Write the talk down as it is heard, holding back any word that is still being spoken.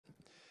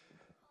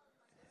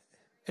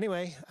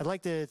Anyway, I'd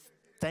like to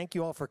thank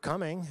you all for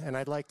coming, and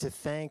I'd like to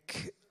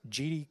thank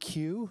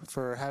GDQ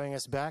for having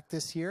us back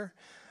this year.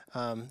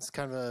 It's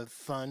kind of a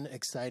fun,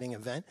 exciting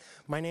event.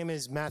 My name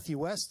is Matthew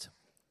West.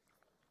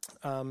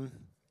 I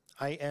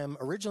am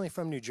originally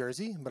from New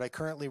Jersey, but I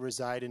currently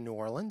reside in New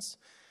Orleans.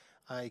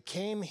 I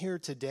came here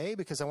today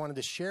because I wanted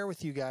to share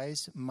with you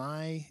guys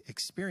my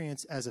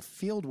experience as a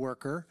field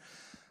worker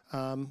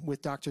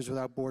with Doctors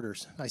Without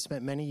Borders. I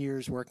spent many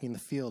years working in the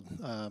field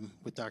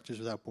with Doctors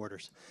Without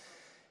Borders.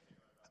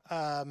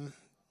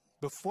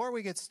 Before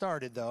we get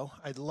started, though,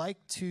 I'd like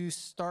to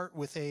start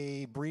with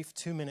a brief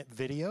 2-minute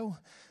video.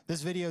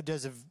 This video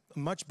does a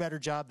much better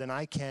job than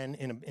I can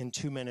in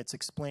 2 minutes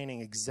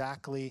explaining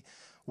exactly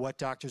what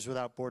Doctors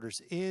Without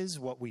Borders is,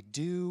 what we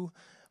do,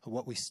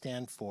 what we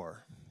stand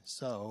for.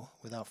 So,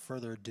 without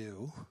further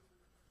ado...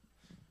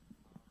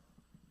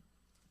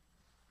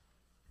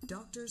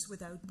 Doctors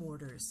Without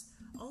Borders,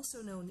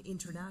 also known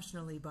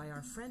internationally by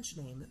our French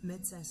name,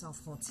 Médecins Sans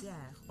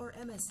Frontières, or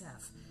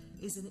MSF,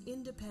 is an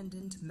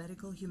independent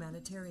medical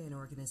humanitarian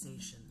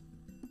organization.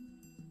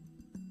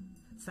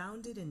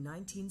 Founded in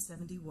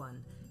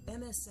 1971,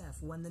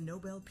 MSF won the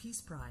Nobel Peace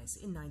Prize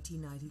in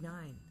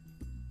 1999.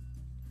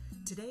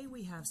 Today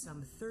we have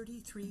some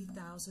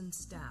 33,000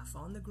 staff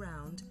on the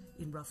ground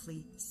in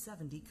roughly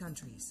 70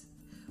 countries.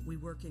 We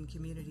work in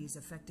communities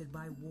affected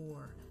by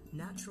war,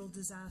 natural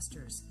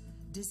disasters,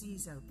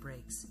 disease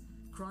outbreaks,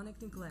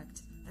 chronic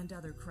neglect, and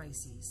other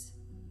crises.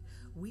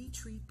 We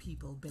treat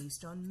people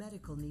based on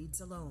medical needs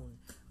alone,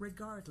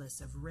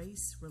 regardless of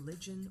race,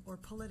 religion, or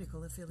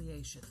political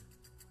affiliation.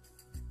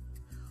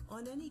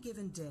 On any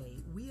given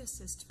day, we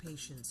assist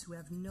patients who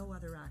have no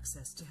other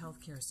access to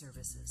healthcare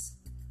services.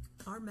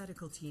 Our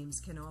medical teams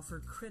can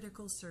offer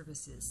critical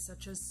services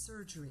such as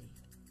surgery,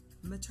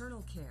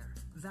 maternal care,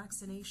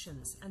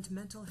 vaccinations, and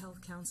mental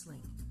health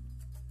counseling.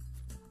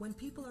 When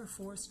people are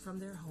forced from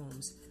their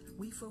homes,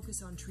 we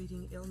focus on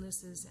treating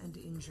illnesses and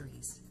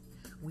injuries.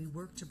 We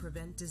work to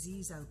prevent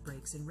disease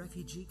outbreaks in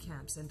refugee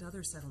camps and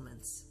other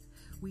settlements.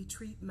 We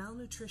treat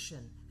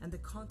malnutrition and the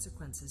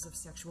consequences of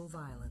sexual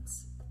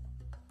violence.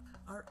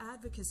 Our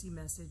advocacy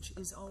message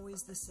is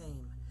always the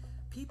same.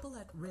 People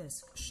at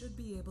risk should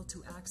be able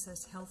to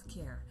access health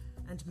care,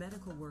 and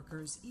medical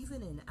workers,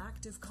 even in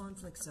active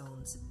conflict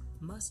zones,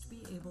 must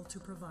be able to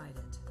provide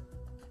it.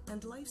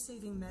 And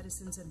life-saving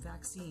medicines and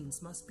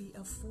vaccines must be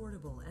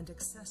affordable and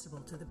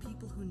accessible to the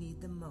people who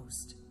need them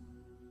most.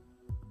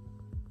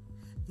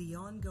 The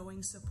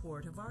ongoing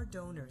support of our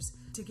donors,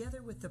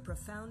 together with the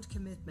profound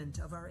commitment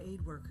of our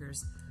aid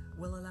workers,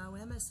 will allow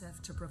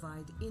MSF to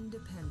provide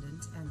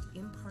independent and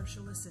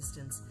impartial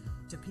assistance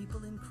to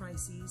people in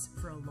crises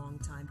for a long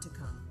time to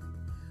come.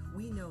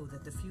 We know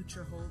that the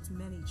future holds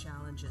many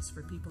challenges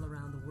for people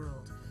around the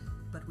world,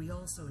 but we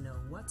also know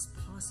what's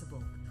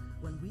possible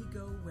when we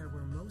go where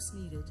we're most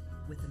needed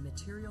with the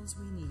materials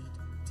we need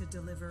to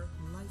deliver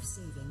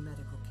life-saving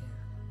medical care.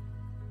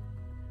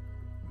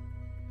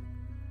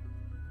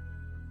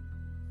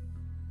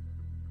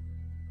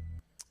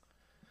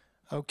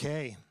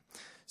 Okay,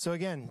 so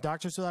again,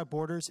 Doctors Without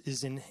Borders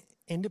is an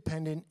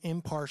independent,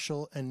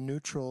 impartial, and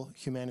neutral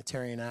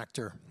humanitarian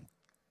actor.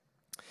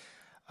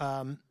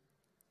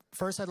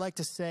 First, I'd like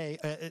to say,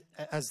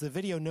 as the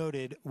video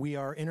noted, we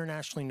are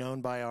internationally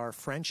known by our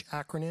French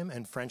acronym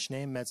and French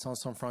name, Médecins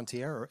Sans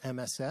Frontières, or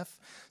MSF.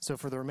 So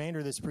for the remainder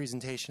of this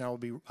presentation,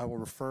 I will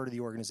refer to the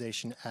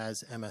organization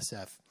as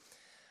MSF.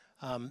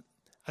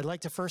 I'd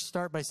like to first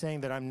start by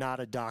saying that I'm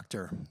not a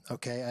doctor,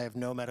 okay? I have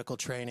no medical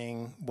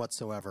training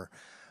whatsoever.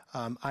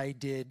 I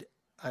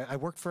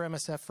worked for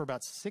MSF for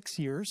about 6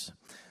 years.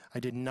 I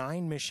did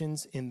 9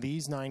 missions in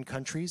these 9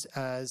 countries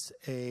as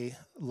a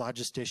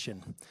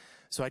logistician.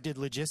 So I did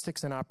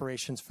logistics and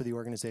operations for the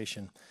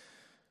organization.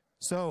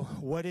 So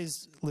what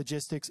is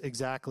logistics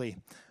exactly?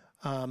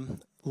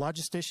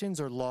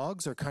 Logisticians or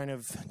logs are kind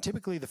of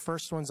typically the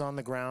first ones on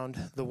the ground,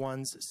 the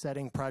ones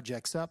setting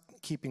projects up,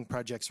 keeping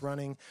projects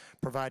running,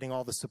 providing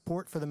all the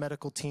support for the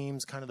medical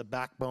teams, kind of the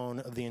backbone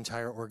of the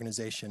entire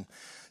organization.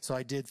 So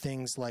I did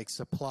things like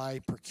supply,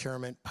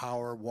 procurement,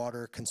 power,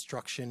 water,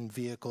 construction,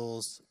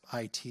 vehicles,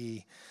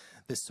 IT,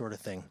 this sort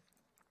of thing.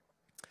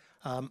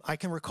 I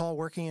can recall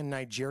working in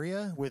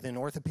Nigeria with an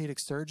orthopedic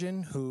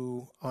surgeon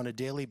who on a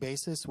daily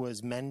basis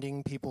was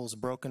mending people's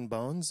broken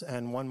bones,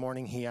 and one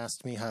morning he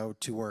asked me how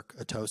to work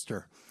a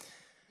toaster.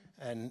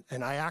 And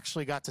I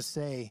actually got to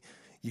say,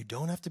 you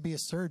don't have to be a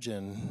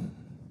surgeon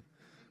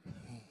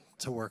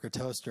to work a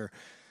toaster.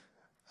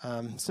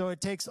 So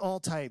it takes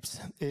all types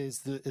is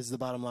the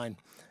bottom line.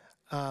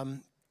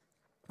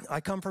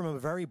 I come from a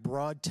very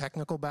broad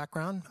technical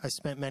background. I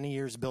spent many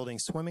years building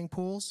swimming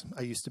pools.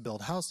 I used to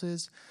build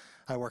houses.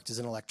 I worked as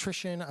an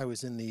electrician. I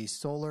was in the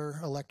solar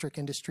electric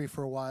industry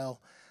for a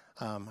while.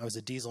 I was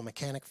a diesel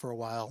mechanic for a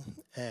while,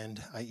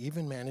 and I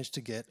even managed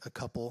to get a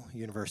couple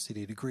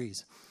university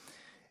degrees.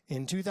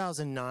 In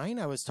 2009,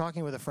 I was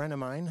talking with a friend of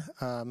mine,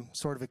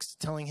 sort of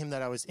telling him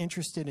that I was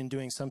interested in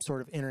doing some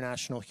sort of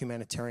international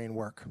humanitarian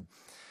work.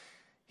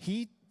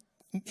 He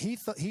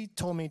he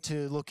told me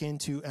to look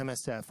into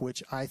MSF,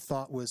 which I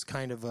thought was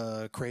kind of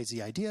a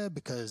crazy idea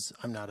because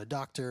I'm not a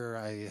doctor,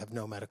 I have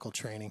no medical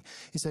training.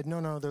 He said,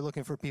 no, they're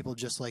looking for people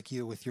just like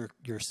you with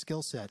your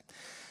skill set.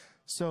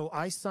 So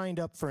I signed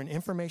up for an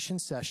information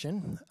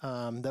session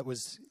that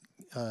was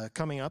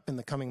coming up in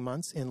the coming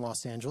months in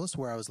Los Angeles,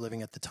 where I was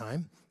living at the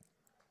time.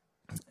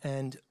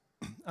 And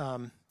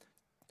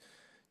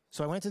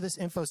so I went to this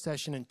info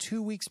session, and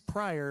 2 weeks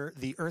prior,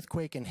 the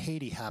earthquake in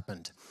Haiti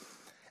happened.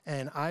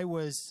 And I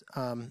was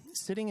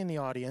sitting in the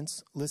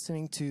audience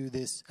listening to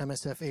this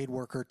MSF aid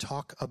worker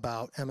talk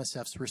about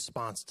MSF's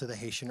response to the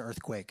Haitian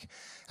earthquake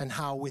and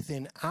how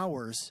within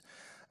hours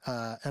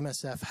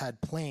MSF had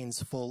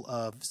planes full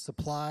of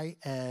supply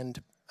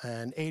and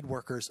aid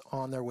workers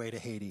on their way to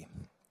Haiti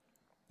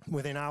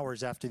within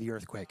hours after the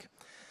earthquake.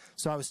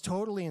 So I was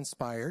totally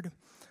inspired.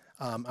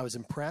 I was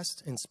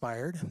impressed,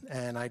 inspired,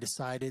 and I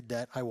decided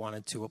that I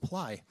wanted to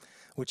apply,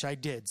 which I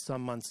did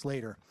some months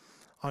later.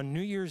 On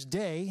New Year's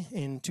Day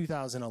in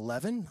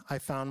 2011, I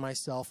found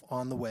myself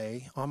on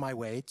my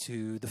way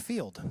to the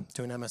field,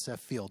 to an MSF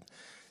field.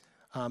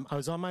 I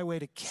was on my way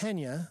to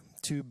Kenya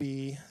to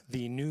be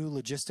the new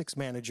logistics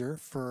manager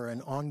for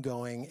an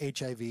ongoing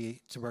HIV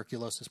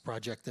tuberculosis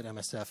project that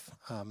MSF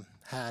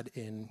had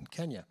in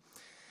Kenya.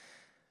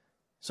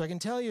 So I can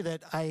tell you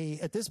that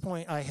at this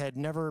point, I had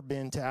never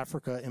been to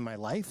Africa in my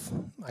life.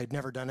 I'd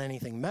never done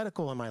anything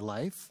medical in my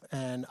life,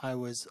 and I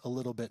was a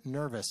little bit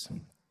nervous.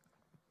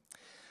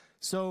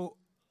 So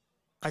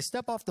I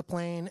step off the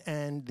plane,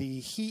 and the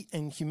heat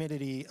and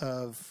humidity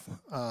of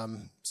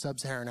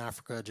sub-Saharan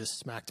Africa just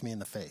smacked me in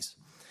the face.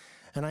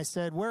 And I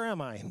said, where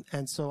am I?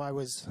 And so I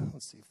was,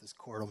 let's see if this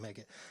cord will make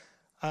it.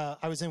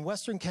 I was in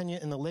Western Kenya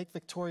in the Lake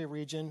Victoria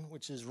region,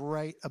 which is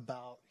right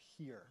about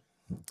here.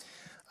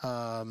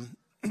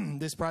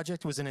 This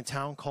project was in a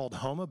town called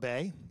Homa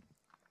Bay.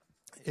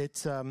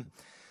 It's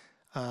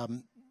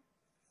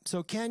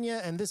so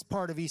Kenya and this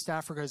part of East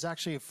Africa is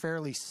actually a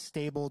fairly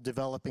stable,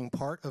 developing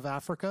part of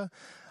Africa.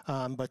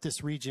 But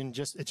this region,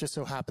 it just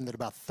so happened that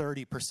about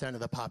 30% of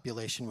the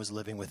population was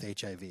living with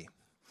HIV.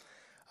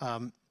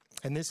 And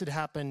this had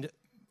happened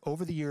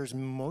over the years,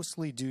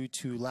 mostly due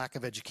to lack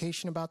of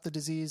education about the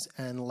disease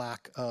and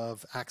lack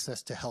of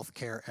access to health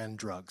care and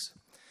drugs.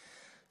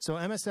 So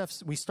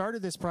we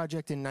started this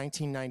project in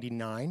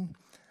 1999,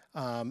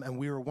 and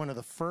we were one of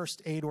the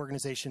first aid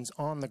organizations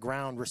on the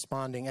ground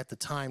responding at the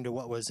time to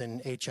what was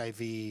an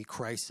HIV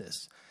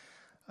crisis.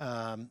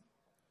 By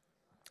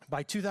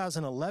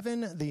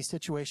 2011, the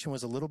situation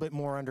was a little bit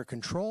more under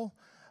control.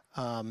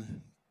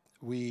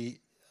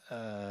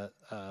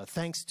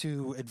 Thanks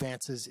to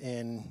advances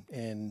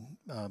in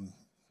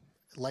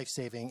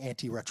life-saving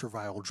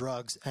antiretroviral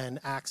drugs and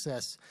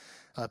access,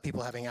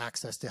 people having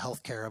access to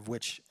health care, of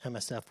which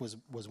MSF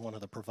was one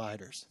of the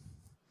providers.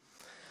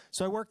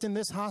 So I worked in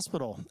this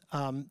hospital.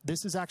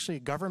 This is actually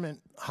a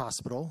government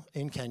hospital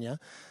in Kenya,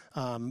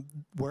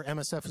 where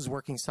MSF is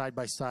working side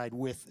by side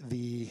with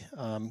the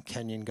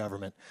Kenyan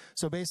government.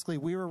 So basically,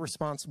 we were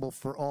responsible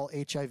for all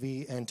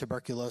HIV and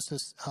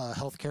tuberculosis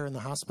health care in the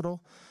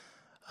hospital.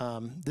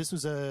 This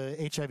was a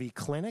HIV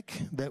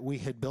clinic that we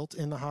had built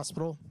in the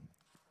hospital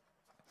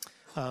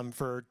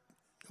for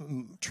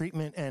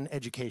treatment and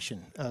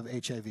education of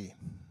HIV.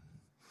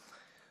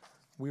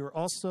 We were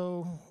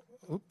also,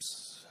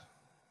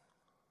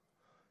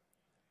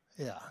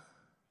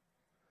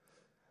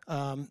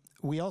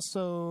 we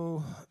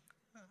also,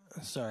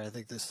 sorry, I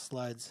think this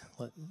slides,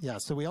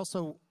 so we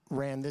also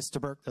ran this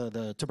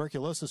the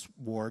tuberculosis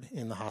ward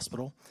in the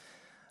hospital,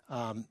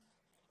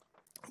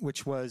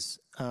 which was,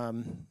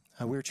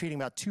 we were treating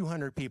about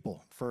 200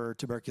 people for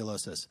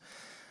tuberculosis.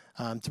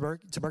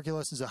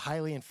 Tuberculosis is a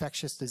highly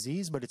infectious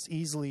disease, but it's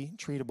easily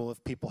treatable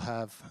if people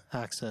have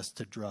access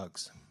to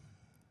drugs.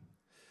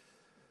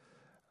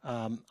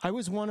 I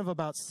was one of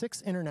about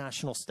 6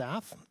 international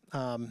staff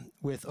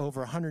with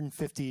over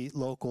 150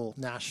 local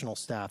national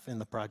staff in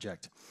the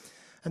project.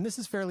 And this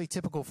is fairly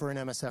typical for an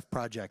MSF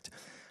project.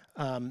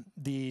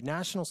 The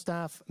national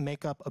staff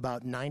make up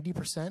about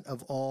 90%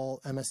 of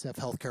all MSF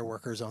healthcare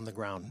workers on the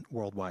ground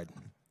worldwide.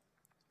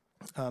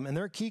 And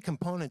they're a key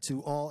component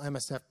to all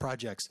MSF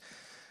projects.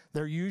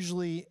 They're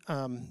usually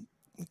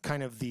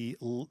kind of the,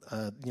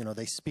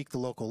 they speak the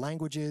local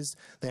languages,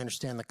 they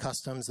understand the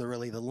customs, they're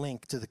really the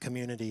link to the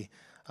community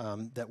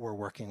that we're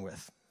working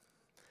with.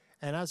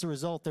 And as a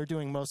result, they're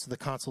doing most of the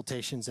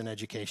consultations and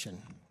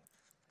education.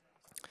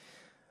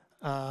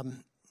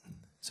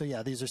 So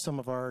yeah, these are some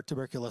of our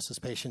tuberculosis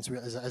patients.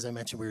 As I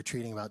mentioned, we were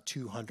treating about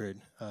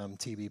 200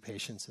 TB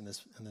patients in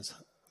this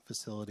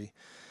facility.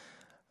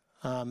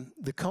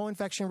 The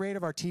co-infection rate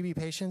of our TB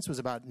patients was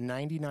about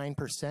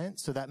 99%,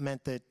 so that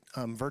meant that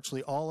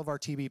virtually all of our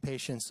TB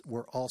patients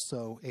were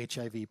also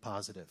HIV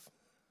positive.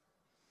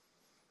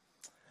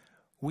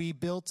 We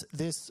built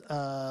this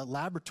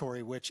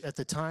laboratory, which at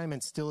the time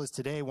and still is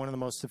today one of the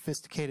most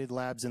sophisticated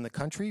labs in the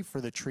country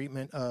for the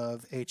treatment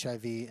of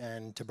HIV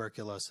and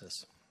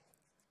tuberculosis.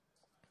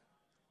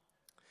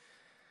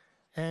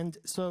 And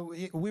so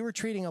we were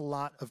treating a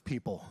lot of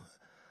people.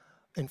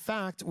 In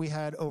fact, we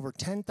had over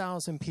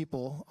 10,000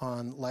 people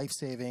on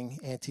life-saving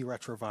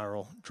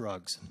antiretroviral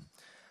drugs.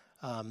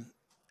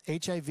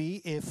 HIV,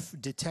 if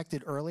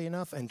detected early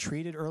enough and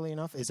treated early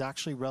enough, is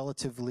actually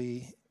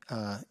relatively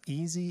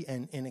easy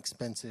and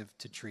inexpensive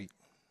to treat.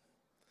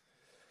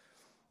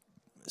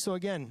 So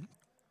again,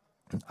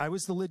 I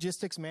was the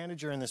logistics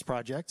manager in this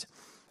project.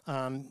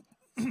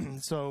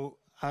 So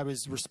I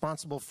was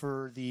responsible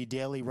for the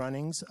daily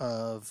runnings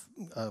of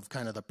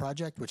kind of the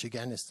project, which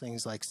again is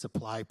things like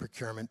supply,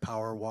 procurement,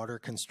 power, water,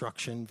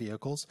 construction,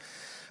 vehicles.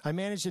 I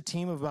managed a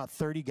team of about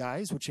 30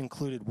 guys, which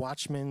included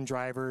watchmen,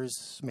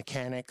 drivers,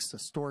 mechanics, a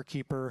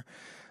storekeeper,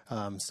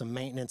 some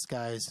maintenance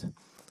guys.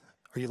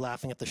 Are you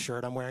laughing at the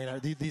shirt I'm wearing?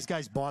 These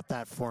guys bought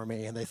that for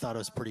me, and they thought it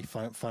was pretty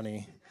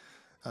funny.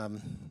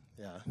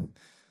 Yeah.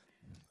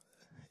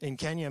 In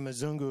Kenya,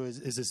 Mzungu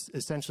is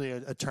essentially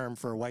a term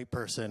for a white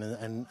person,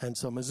 and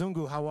so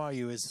Mzungu, how are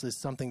you, is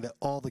something that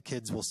all the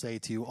kids will say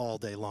to you all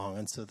day long,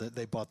 and so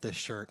they bought this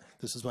shirt.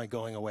 This was my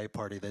going away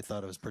party. They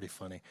thought it was pretty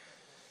funny.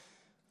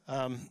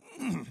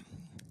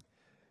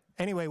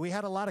 Anyway, we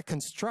had a lot of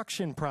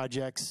construction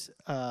projects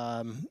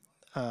lined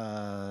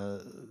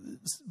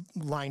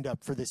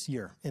up for this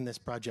year in this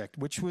project,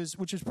 which was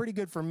pretty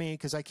good for me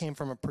because I came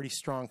from a pretty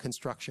strong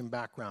construction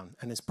background,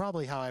 and it's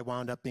probably how I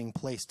wound up being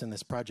placed in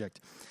this project.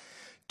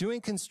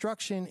 Doing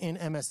construction in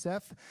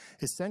MSF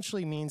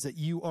essentially means that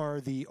you are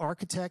the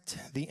architect,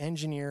 the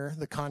engineer,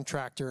 the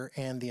contractor,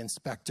 and the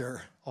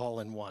inspector all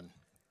in one.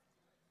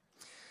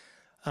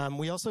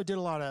 We also did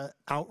a lot of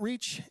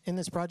outreach in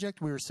this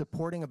project. We were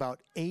supporting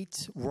about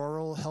 8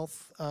 rural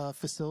health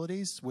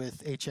facilities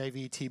with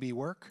HIV/TB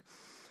work.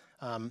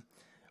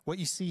 What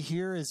you see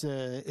here is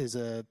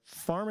a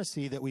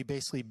pharmacy that we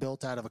basically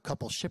built out of a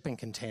couple shipping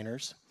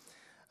containers.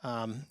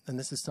 And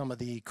this is some of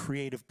the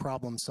creative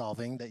problem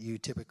solving that you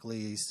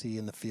typically see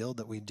in the field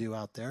that we do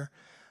out there.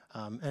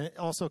 And it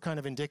also kind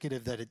of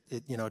indicative that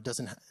it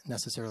doesn't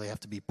necessarily have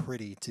to be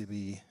pretty to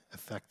be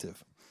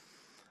effective.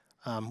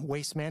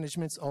 Waste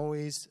management's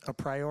always a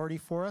priority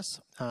for us.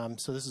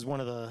 So this is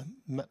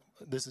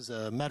this is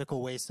a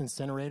medical waste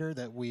incinerator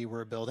that we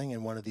were building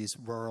in one of these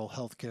rural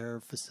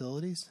healthcare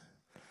facilities.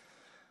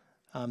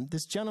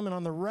 This gentleman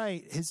on the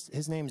right,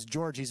 his name's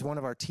George. He's one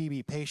of our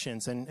TB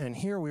patients, and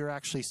here we were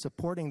actually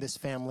supporting this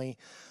family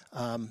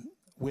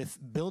with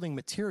building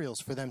materials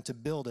for them to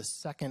build a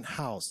second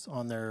house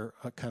on their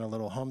kind of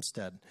little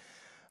homestead.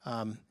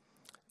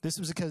 This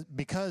was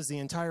because the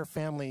entire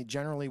family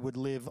generally would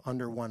live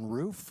under one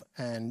roof,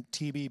 and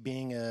TB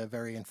being a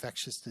very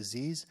infectious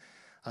disease,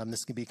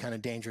 this can be kind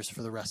of dangerous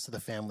for the rest of the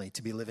family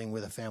to be living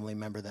with a family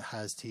member that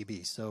has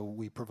TB. So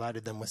we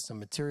provided them with some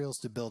materials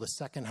to build a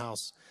second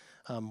house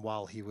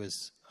while he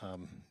was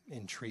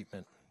in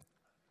treatment.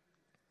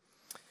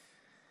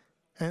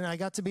 And I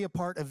got to be a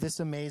part of this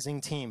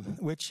amazing team,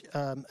 which,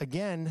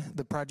 again,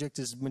 the project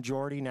is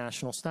majority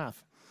national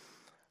staff.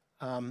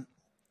 And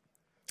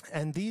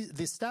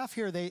the staff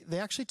here, they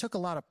actually took a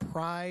lot of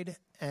pride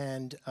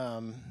and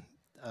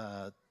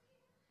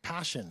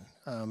passion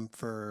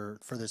for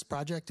this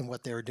project and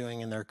what they were doing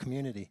in their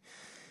community.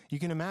 You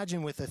can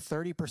imagine with a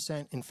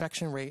 30%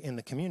 infection rate in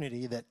the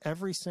community that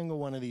every single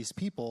one of these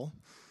people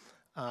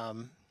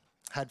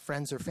had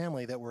friends or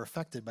family that were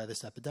affected by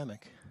this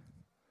epidemic.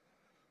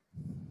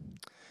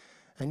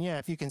 And yeah,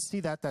 if you can see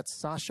that, that's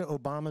Sasha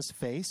Obama's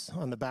face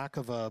on the back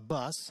of a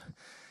bus.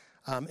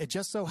 It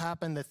just so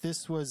happened that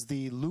this was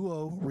the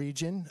Luo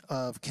region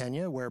of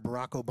Kenya where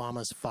Barack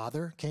Obama's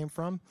father came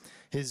from.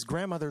 His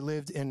grandmother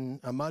lived in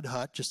a mud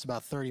hut just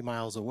about 30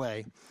 miles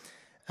away.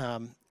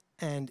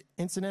 And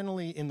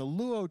incidentally, in the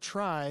Luo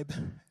tribe,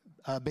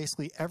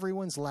 basically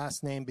everyone's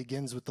last name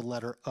begins with the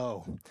letter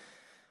O,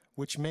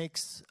 which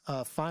makes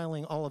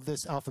filing all of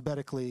this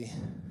alphabetically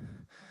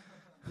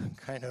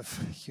kind of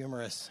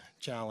humorous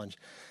challenge.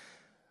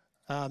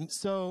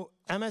 So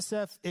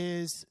MSF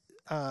is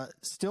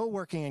still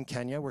working in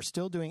Kenya. We're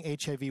still doing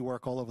HIV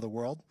work all over the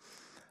world.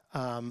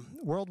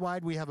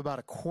 Worldwide, we have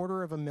about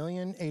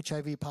 250,000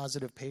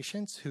 HIV-positive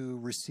patients who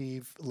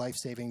receive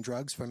life-saving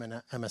drugs from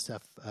an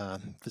MSF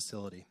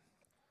facility.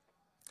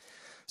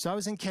 So I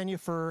was in Kenya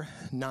for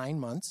 9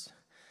 months.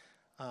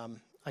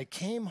 I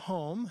came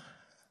home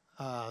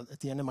at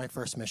the end of my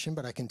first mission,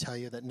 but I can tell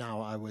you that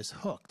now I was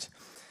hooked.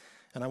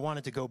 And I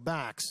wanted to go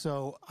back.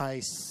 So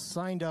I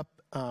signed up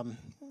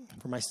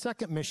for my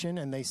second mission,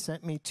 and they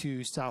sent me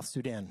to South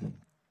Sudan.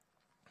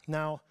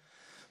 Now,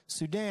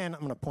 Sudan,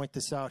 I'm going to point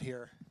this out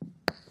here.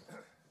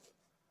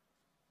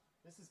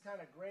 This is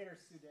kind of Greater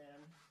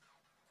Sudan,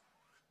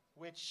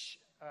 which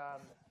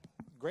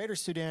Greater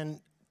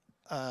Sudan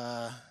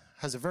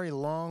has a very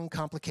long,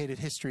 complicated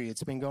history.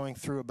 It's been going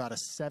through about a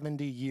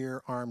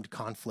 70-year armed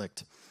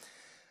conflict.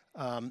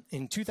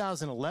 In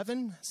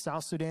 2011,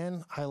 South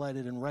Sudan,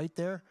 highlighted in right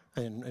there,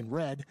 in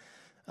red,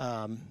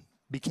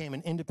 became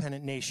an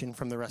independent nation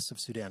from the rest of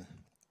Sudan.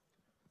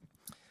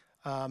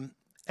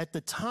 At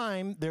the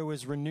time, there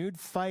was renewed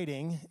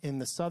fighting in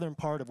the southern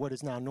part of what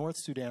is now North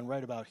Sudan,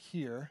 right about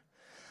here,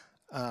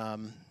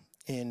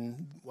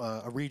 in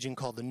a region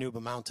called the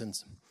Nuba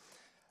Mountains.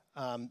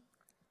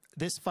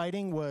 This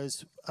fighting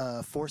was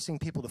forcing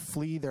people to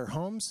flee their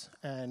homes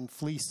and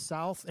flee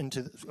south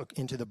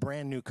into the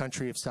brand new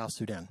country of South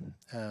Sudan.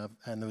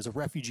 And there was a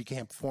refugee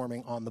camp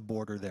forming on the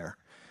border there,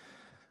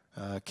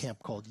 a camp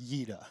called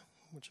Yida,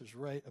 which is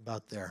right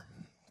about there.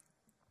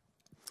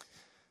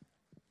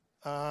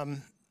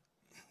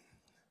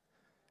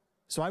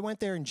 So I went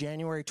there in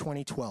January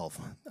 2012.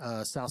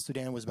 South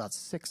Sudan was about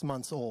 6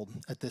 months old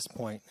at this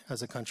point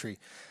as a country.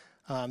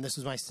 This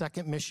was my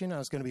second mission. I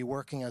was going to be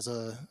working as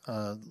a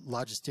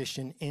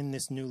logistician in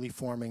this newly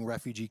forming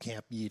refugee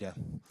camp, Yida.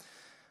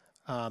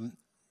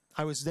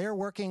 I was there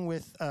working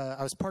with,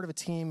 I was part of a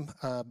team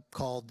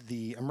called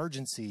the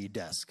Emergency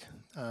Desk.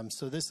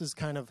 So this is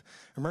kind of,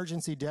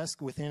 Emergency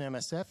Desk within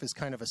MSF is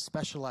kind of a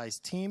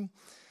specialized team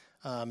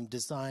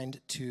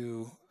designed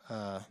to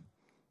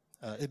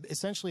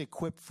essentially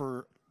equipped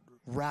for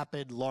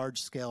rapid,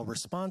 large-scale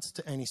response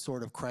to any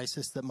sort of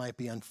crisis that might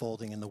be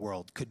unfolding in the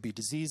world. Could be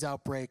disease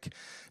outbreak,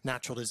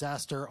 natural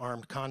disaster,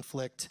 armed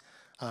conflict,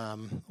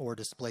 or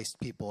displaced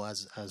people,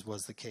 as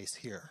was the case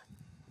here.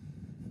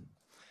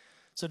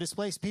 So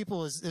displaced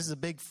people is a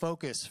big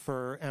focus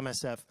for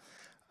MSF.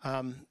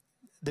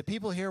 The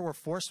people here were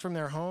forced from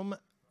their home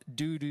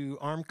due to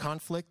armed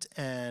conflict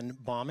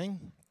and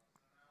bombing.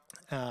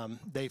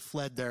 They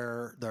fled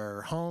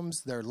their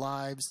homes, their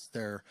lives,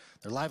 their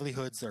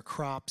livelihoods, their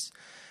crops.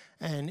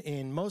 And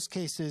in most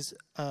cases,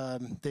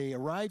 they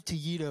arrived to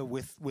Yida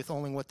with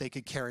only what they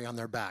could carry on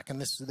their back.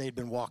 And they'd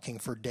been walking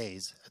for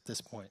days at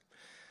this point.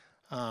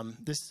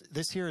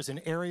 This here is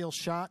an aerial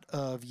shot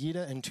of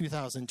Yida in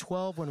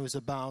 2012 when it was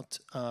about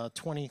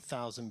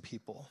 20,000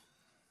 people.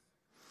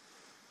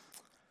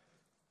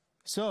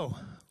 So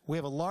we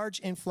have a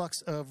large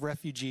influx of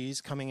refugees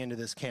coming into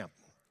this camp.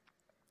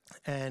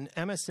 And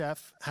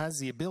MSF has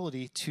the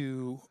ability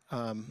to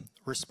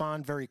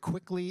respond very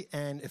quickly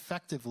and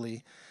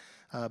effectively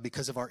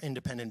because of our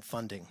independent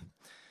funding.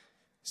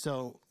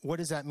 So what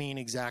does that mean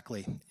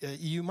exactly?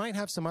 You might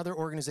have some other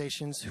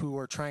organizations who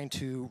are trying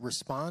to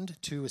respond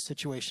to a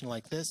situation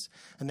like this,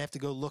 and they have to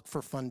go look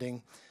for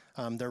funding.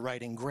 They're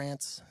writing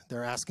grants,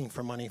 they're asking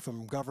for money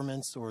from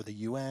governments or the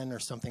UN or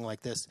something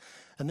like this.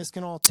 And this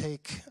can all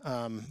take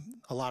a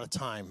lot of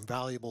time,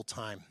 valuable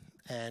time.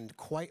 And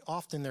quite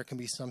often there can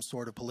be some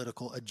sort of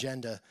political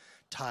agenda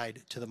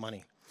tied to the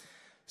money.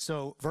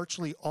 So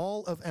virtually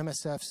all of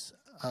MSF's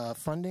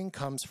funding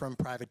comes from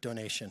private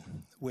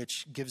donation,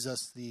 which gives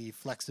us the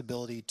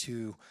flexibility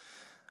to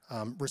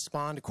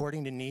respond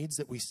according to needs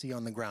that we see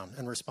on the ground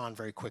and respond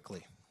very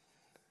quickly.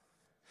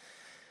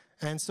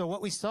 And so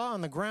what we saw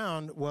on the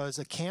ground was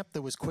a camp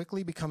that was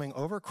quickly becoming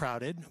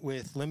overcrowded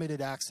with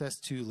limited access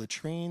to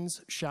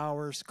latrines,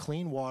 showers,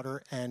 clean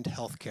water, and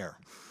health care.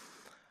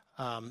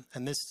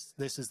 And this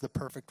is the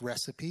perfect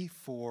recipe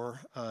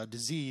for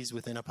disease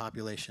within a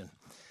population.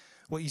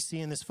 What you see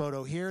in this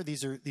photo here,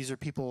 these are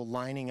people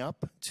lining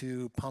up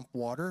to pump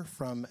water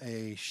from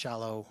a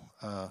shallow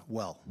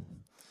well.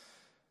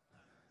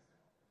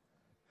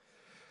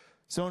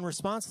 So in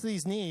response to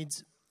these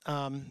needs,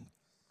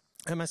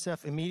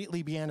 MSF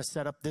immediately began to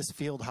set up this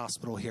field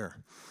hospital here.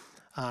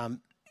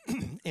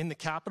 In the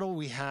capital,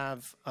 we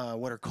have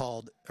what are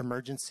called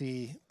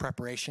emergency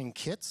preparation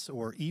kits,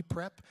 or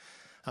E-Prep.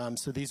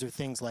 So these are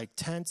things like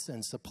tents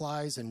and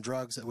supplies and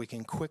drugs that we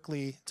can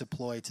quickly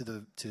deploy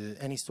to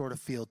any sort of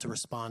field to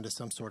respond to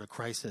some sort of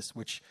crisis,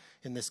 which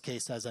in this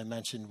case, as I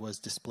mentioned, was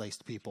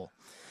displaced people.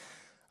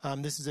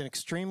 This is an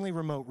extremely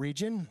remote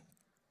region.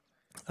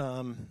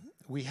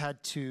 We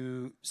had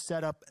to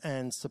set up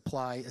and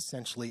supply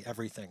essentially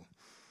everything.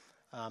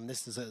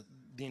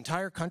 The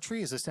entire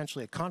country is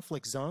essentially a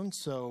conflict zone,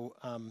 so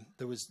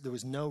there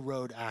was no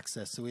road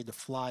access, so we had to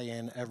fly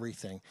in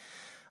everything.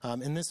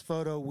 In this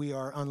photo, we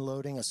are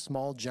unloading a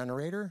small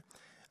generator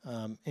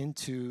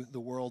into the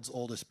world's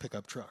oldest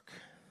pickup truck.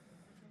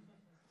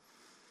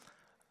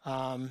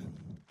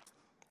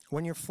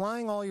 When you're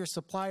flying all your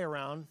supply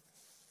around,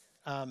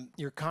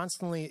 you're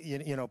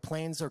constantly,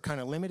 planes are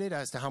kind of limited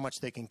as to how much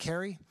they can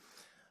carry.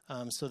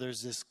 So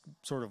there's this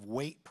sort of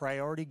weight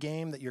priority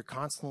game that you're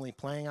constantly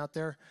playing out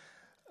there.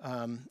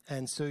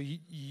 And so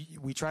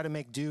we try to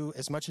make do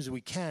as much as we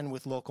can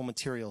with local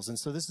materials. And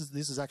so this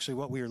is actually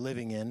what we were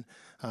living in.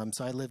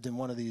 So I lived in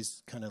one of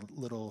these kind of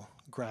little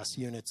grass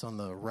units on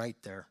the right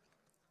there.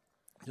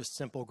 Just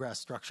simple grass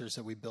structures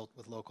that we built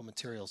with local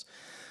materials.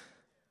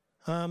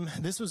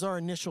 This was our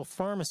initial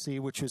pharmacy,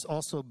 which was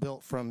also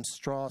built from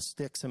straw,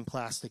 sticks, and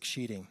plastic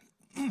sheeting.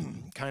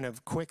 Kind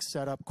of quick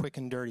setup, quick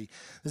and dirty.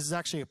 This is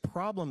actually a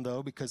problem,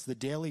 though, because the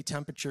daily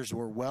temperatures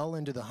were well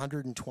into the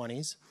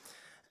 120s.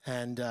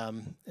 And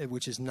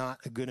which is not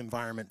a good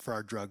environment for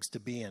our drugs to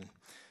be in.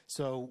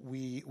 So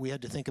we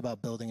had to think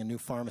about building a new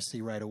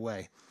pharmacy right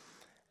away.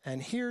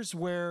 And here's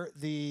where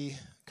the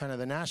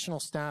national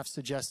staff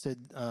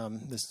suggested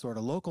this sort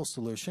of local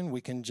solution.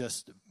 We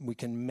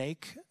can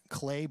make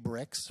clay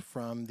bricks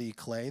from the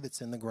clay that's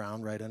in the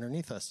ground right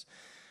underneath us.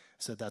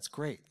 So that's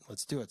great.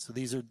 Let's do it. So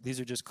these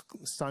are just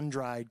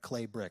sun-dried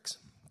clay bricks.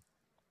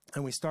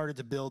 And we started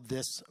to build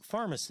this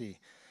pharmacy.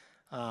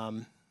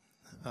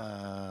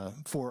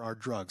 For our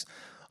drugs.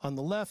 On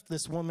the left,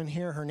 this woman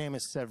here, her name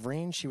is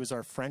Séverine. She was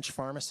our French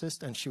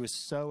pharmacist, and she was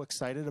so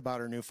excited about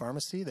her new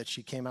pharmacy that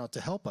she came out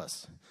to help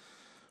us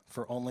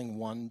for only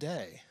one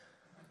day.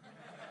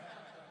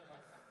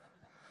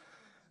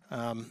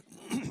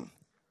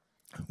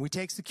 We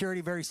take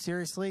security very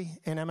seriously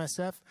in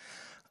MSF.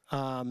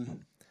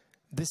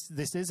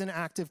 This is an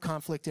active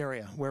conflict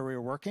area where we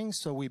were working,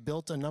 so we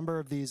built a number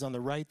of these on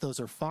the right. Those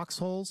are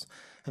foxholes,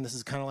 and this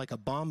is kind of like a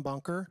bomb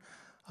bunker.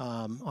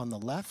 On the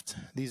left,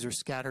 these are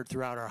scattered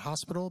throughout our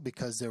hospital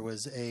because there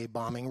was a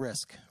bombing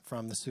risk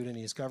from the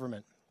Sudanese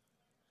government.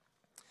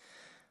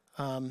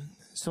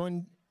 So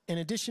in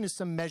addition to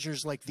some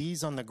measures like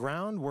these on the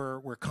ground,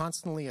 we're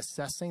constantly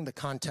assessing the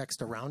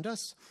context around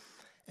us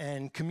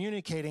and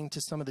communicating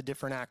to some of the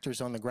different actors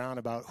on the ground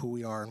about who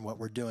we are and what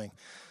we're doing.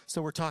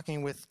 So we're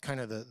talking with kind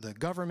of the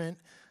government,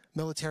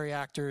 military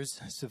actors,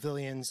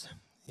 civilians,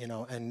 you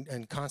know,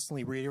 and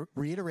constantly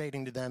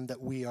reiterating to them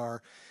that we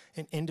are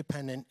an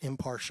independent,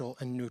 impartial,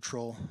 and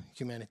neutral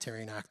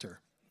humanitarian actor.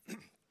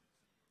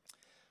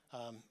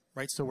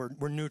 Right, so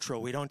we're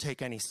neutral. We don't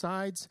take any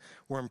sides.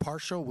 We're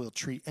impartial. We'll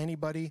treat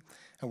anybody.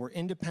 And we're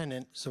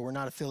independent, so we're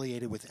not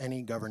affiliated with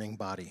any governing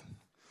body.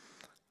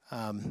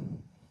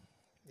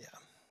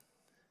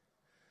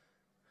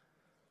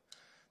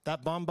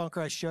 That bomb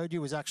bunker I showed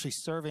you was actually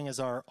serving as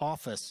our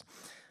office.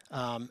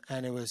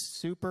 And it was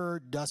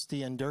super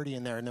dusty and dirty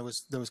in there, and there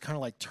was kind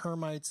of like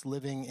termites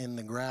living in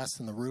the grass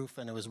and the roof,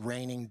 and it was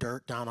raining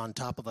dirt down on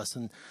top of us.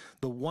 And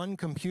the one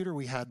computer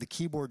we had, the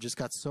keyboard just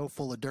got so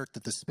full of dirt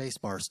that the space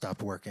bar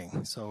stopped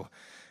working. So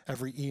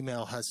every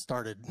email has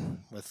started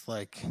with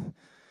like,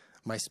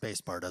 my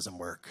space bar doesn't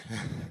work.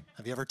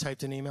 Have you ever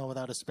typed an email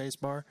without a space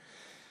bar?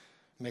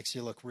 Makes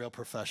you look real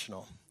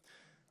professional.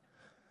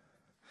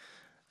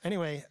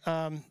 Anyway,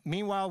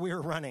 meanwhile, we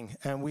were running,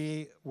 and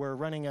we were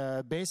running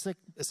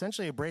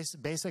essentially a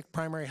basic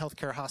primary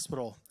healthcare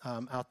hospital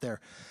out there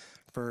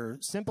for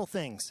simple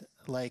things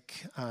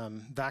like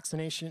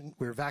vaccination.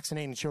 We were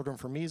vaccinating children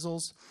for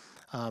measles,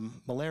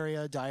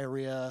 malaria,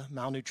 diarrhea,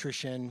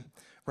 malnutrition,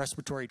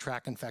 respiratory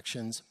tract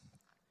infections.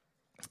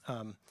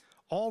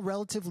 All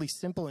relatively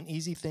simple and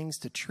easy things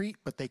to treat,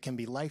 but they can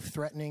be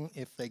life-threatening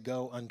if they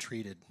go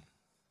untreated.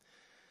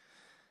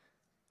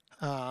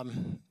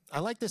 I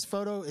like this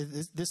photo.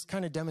 This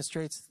kind of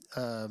demonstrates,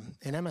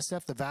 in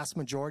MSF, the vast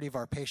majority of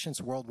our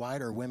patients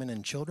worldwide are women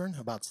and children,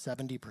 about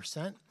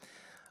 70%.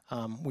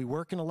 We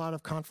work in a lot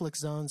of conflict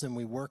zones, and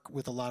we work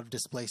with a lot of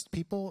displaced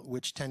people,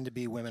 which tend to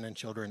be women and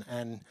children.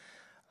 And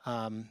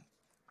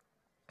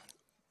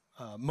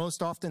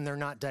most often, they're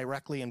not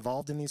directly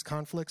involved in these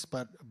conflicts,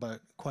 but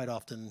quite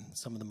often,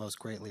 some of the most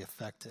greatly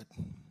affected.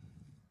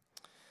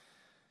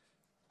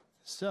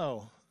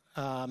 So,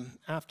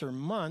 after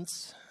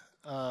months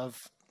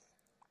of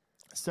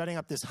setting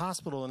up this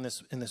hospital in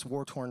this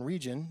war-torn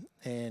region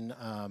in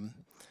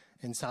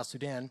South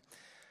Sudan,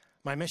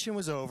 my mission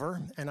was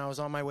over, and I was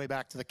on my way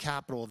back to the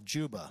capital of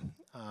Juba.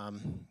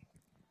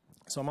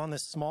 So I'm on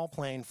this small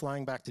plane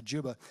flying back to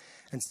Juba,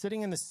 and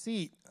sitting in the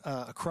seat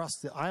across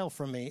the aisle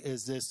from me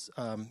is this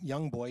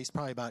young boy. He's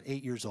probably about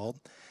 8 years old,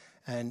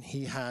 and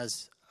he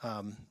has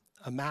a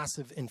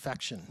massive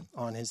infection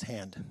on his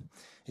hand.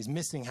 He's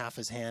missing half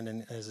his hand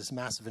and has this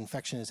massive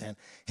infection in his hand.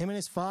 Him and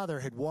his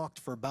father had walked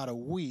for about a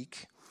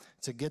week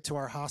to get to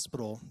our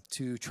hospital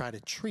to try to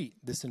treat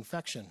this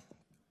infection.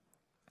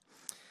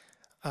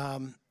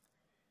 So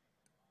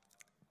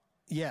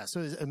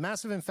a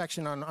massive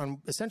infection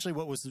on essentially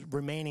what was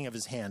remaining of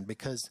his hand,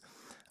 because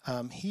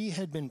he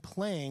had been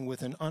playing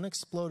with an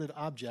unexploded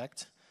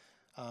object,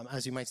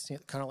 as you might see,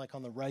 kind of like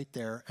on the right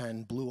there,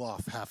 and blew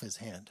off half his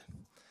hand.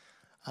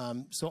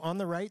 So on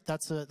the right,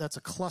 that's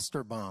a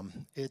cluster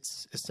bomb.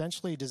 It's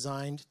essentially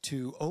designed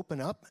to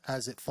open up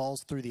as it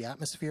falls through the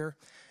atmosphere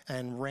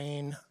and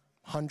rain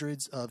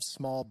hundreds of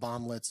small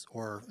bomblets,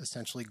 or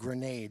essentially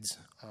grenades,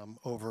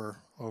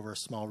 over a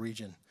small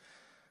region,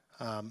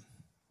 kind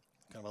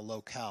of a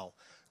locale.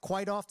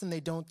 Quite often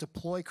they don't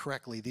deploy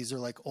correctly. These are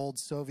like old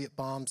Soviet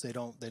bombs. They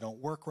don't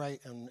work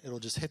right, and it'll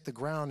just hit the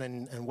ground,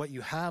 and what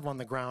you have on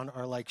the ground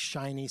are like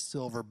shiny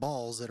silver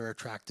balls that are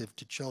attractive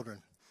to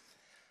children.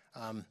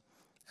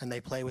 And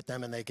they play with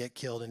them, and they get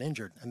killed and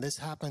injured. And this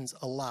happens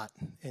a lot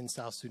in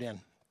South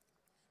Sudan.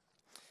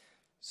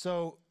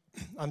 So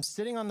I'm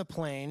sitting on the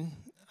plane,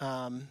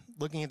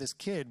 looking at this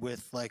kid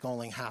with like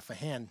only half a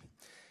hand,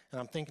 and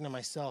I'm thinking to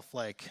myself,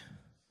 like,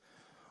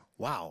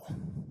 wow,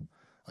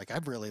 like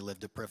I've really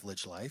lived a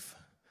privileged life,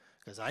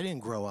 because I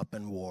didn't grow up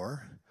in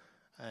war,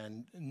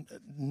 and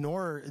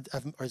nor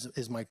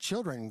is my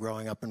children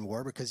growing up in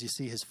war, because you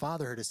see his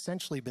father had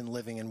essentially been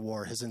living in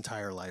war his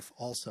entire life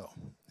also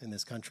in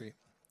this country.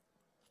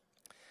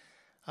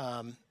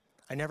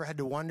 I never had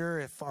to wonder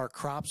if our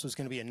crops was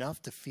going to be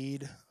enough to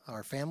feed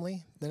our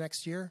family the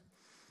next year.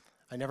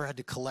 I never had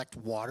to collect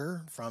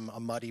water from a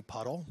muddy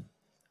puddle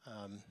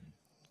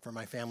for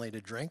my family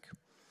to drink.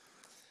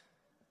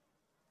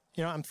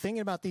 You know, I'm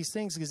thinking about these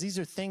things because these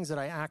are things that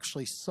I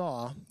actually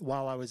saw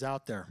while I was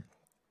out there.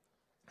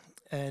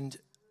 And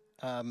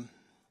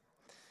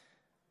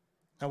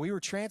Now, we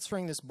were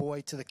transferring this boy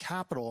to the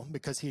capital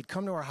because he had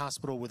come to our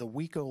hospital with a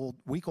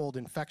week-old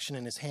infection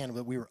in his hand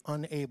that we were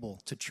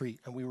unable to treat,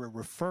 and we were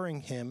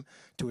referring him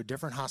to a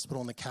different hospital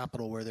in the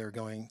capital where they were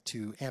going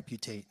to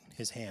amputate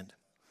his hand.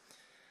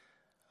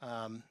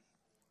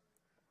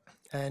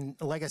 And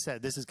like I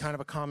said, this is kind of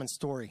a common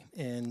story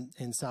in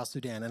South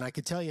Sudan. And I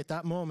could tell you at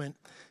that moment,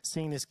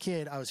 seeing this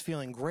kid, I was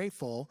feeling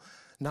grateful,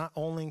 not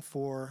only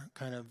for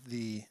kind of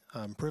the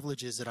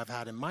privileges that I've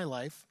had in my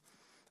life,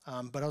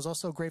 but I was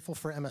also grateful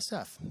for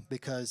MSF,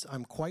 because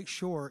I'm quite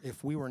sure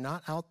if we were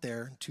not out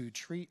there to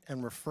treat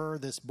and refer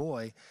this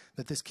boy,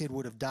 that this kid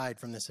would have died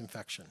from this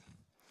infection.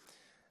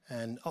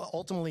 And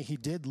ultimately, he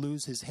did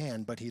lose his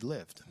hand, but he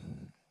lived.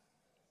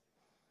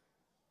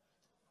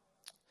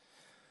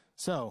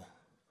 So,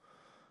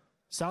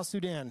 South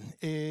Sudan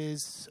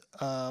is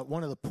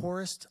one of the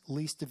poorest,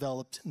 least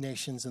developed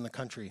nations in the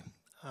country.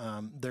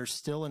 There's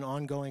still an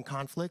ongoing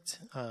conflict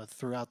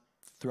throughout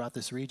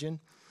this region.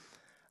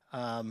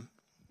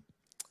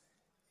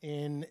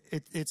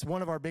 It's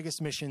one of our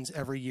biggest missions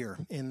every year.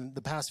 In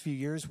the past few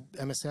years,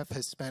 MSF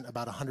has spent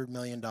about $100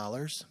 million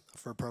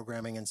for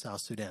programming in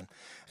South Sudan.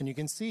 And you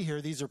can see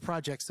here, these are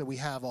projects that we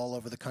have all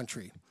over the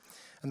country.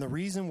 And the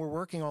reason we're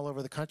working all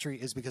over the country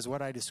is because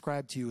what I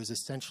described to you is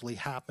essentially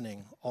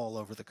happening all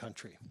over the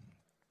country.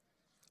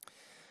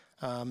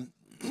 And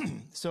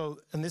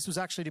this was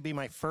actually to be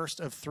my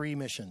first of 3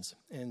 missions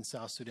in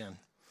South Sudan.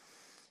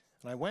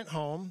 And I went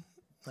home,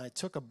 and I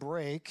took a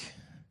break,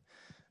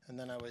 and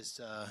then I was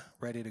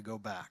ready to go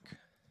back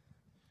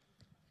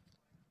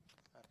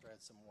after I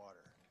had some water.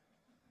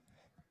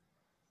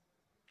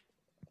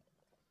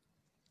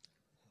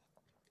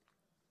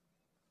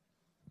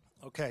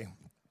 Okay,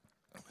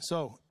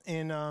 so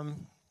how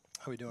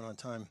are we doing on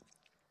time?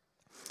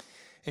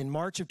 In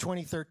March of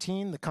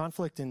 2013, the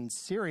conflict in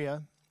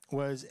Syria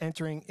was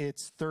entering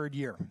its 3rd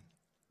year.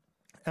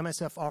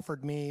 MSF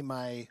offered me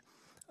my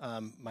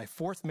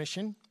 4th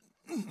mission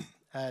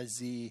as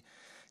the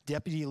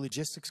Deputy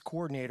Logistics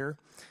Coordinator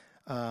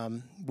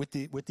with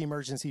the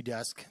emergency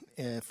desk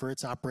for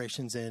its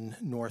operations in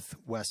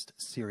northwest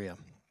Syria.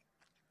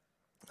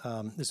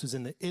 This was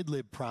in the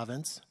Idlib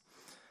province.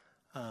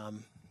 So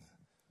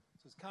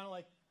it's kind of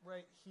like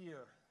right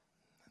here,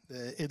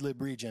 the Idlib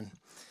region.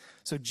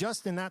 So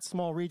just in that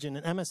small region,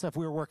 in MSF,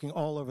 we were working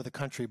all over the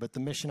country, but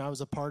the mission I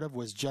was a part of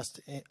was just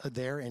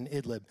there in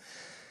Idlib.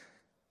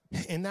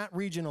 In that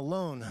region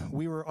alone,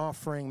 we were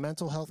offering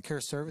mental health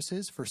care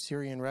services for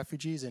Syrian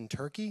refugees in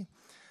Turkey,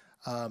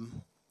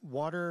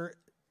 water,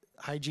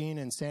 hygiene,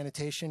 and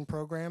sanitation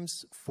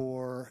programs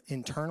for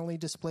internally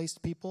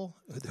displaced people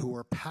who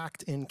were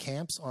packed in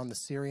camps on the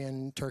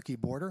Syrian-Turkey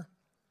border.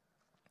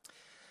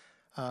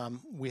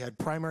 We had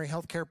primary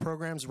health care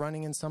programs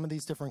running in some of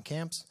these different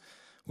camps.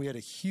 We had a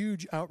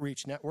huge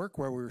outreach network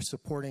where we were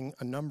supporting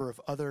a number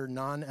of other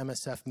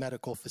non-MSF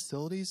medical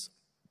facilities.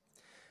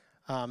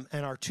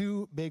 And our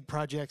 2 big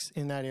projects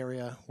in that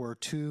area were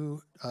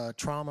 2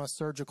 trauma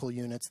surgical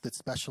units that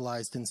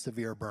specialized in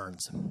severe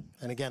burns.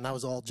 And again, that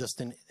was all just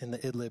in the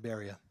Idlib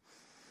area.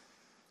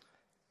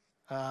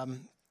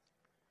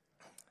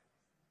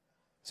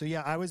 So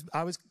yeah, I was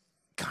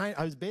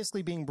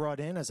basically being brought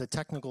in as a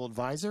technical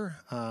advisor.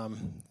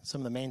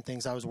 Some of the main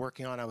things I was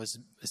working on, I was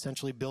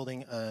essentially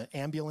building an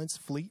ambulance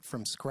fleet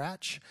from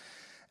scratch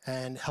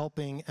and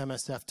helping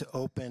MSF to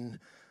open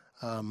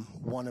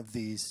one of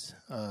these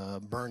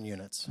burn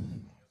units.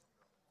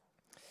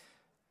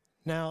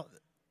 Now,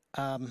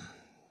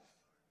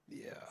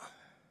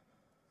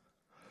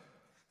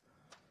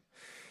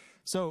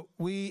 so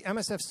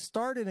MSF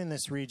started in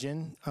this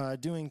region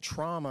doing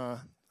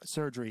trauma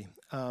surgery.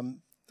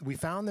 We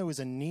found there was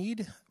a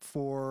need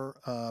for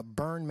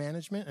burn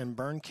management and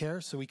burn care,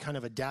 so we kind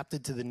of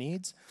adapted to the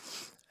needs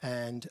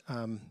and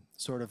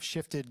sort of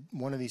shifted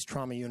one of these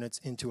trauma units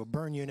into a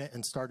burn unit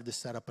and started to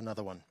set up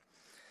another one.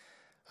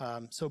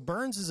 So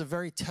burns is a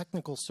very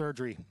technical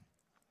surgery.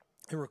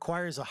 It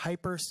requires a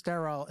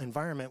hyper-sterile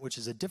environment, which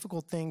is a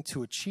difficult thing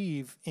to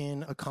achieve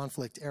in a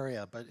conflict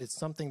area, but it's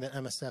something that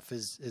MSF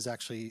is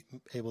actually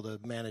able to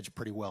manage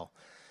pretty well.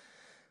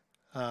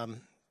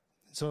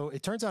 So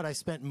it turns out I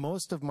spent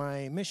most of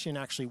my mission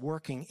actually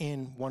working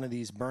in one of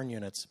these burn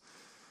units.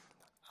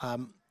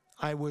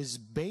 I was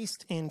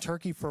based in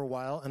Turkey for a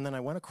while, and then I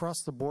went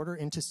across the border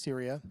into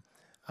Syria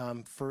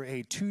for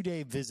a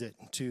 2-day visit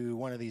to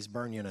one of these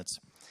burn units.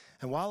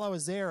 And while I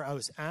was there, I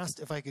was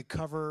asked if I could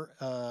cover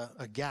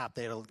a gap.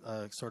 They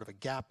had sort of a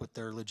gap with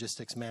their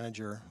logistics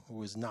manager who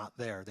was not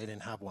there. They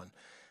didn't have one.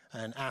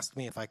 And asked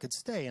me if I could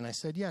stay. And I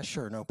said, yeah,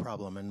 sure, no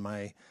problem. And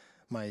my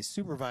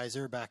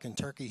supervisor back in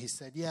Turkey, he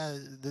said, yeah,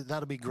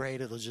 that'll be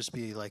great. It'll just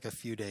be like a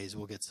few days.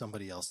 We'll get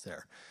somebody else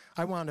there.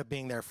 I wound up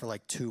being there for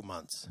like 2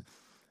 months.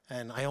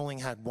 And I only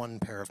had 1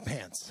 pair of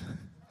pants,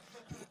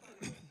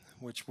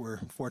 which were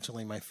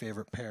fortunately my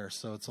favorite pair,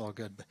 so it's all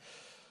good.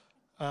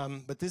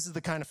 But this is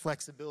the kind of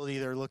flexibility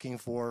they're looking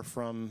for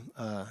from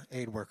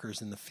aid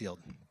workers in the field.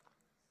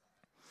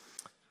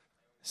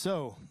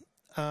 So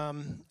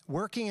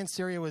working in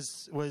Syria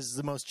was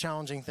the most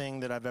challenging thing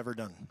that I've ever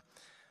done.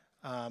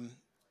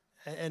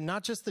 And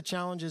not just the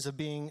challenges of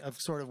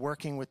sort of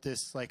working with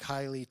this like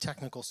highly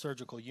technical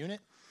surgical unit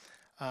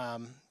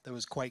that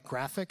was quite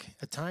graphic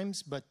at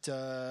times, but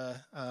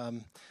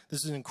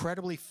this is an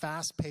incredibly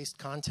fast-paced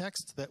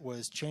context that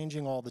was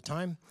changing all the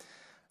time.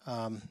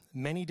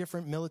 Many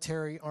different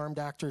military armed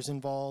actors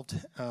involved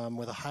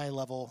with a high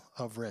level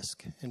of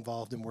risk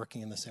involved in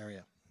working in this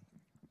area.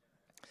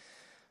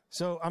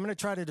 So I'm going to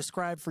try to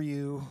describe for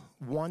you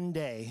one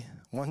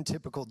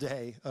typical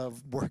day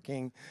of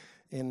working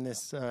in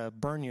this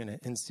burn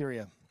unit in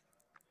Syria.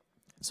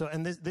 So,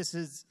 and this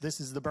is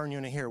the burn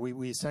unit here.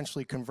 We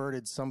essentially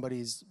converted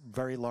somebody's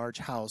very large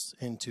house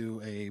into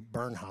a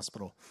burn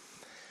hospital.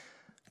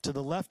 To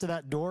the left of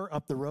that door,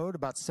 up the road,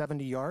 about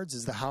 70 yards,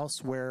 is the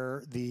house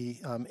where the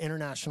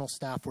international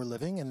staff were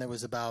living, and there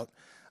was about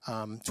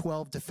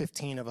 12 to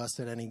 15 of us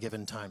at any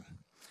given time.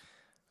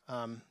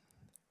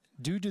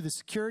 Due to the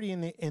security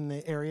in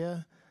the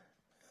area,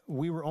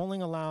 we were only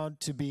allowed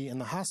to be in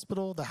the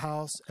hospital, the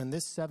house, and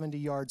this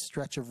 70-yard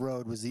stretch of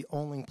road was the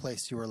only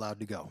place you were allowed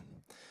to go.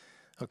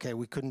 Okay,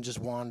 we couldn't just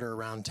wander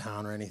around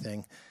town or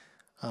anything.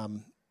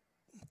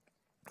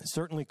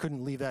 Certainly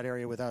couldn't leave that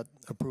area without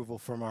approval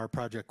from our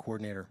project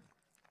coordinator.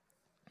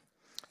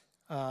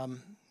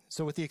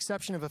 So with the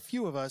exception of a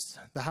few of us,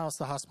 the house,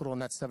 the hospital,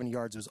 and that 70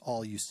 yards was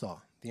all you saw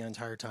the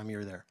entire time you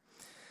were there.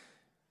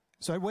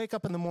 So I wake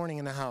up in the morning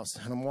in the house,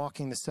 and I'm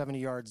walking the 70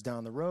 yards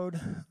down the road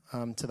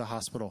to the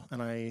hospital,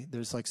 and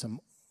there's like some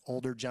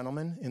older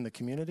gentlemen in the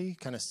community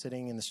kind of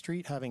sitting in the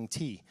street having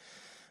tea.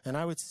 And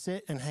I would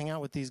sit and hang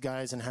out with these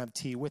guys and have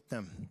tea with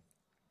them.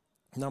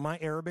 Now, my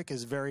Arabic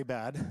is very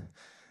bad,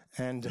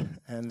 and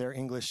their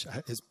English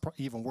is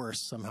even worse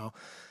somehow.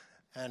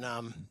 And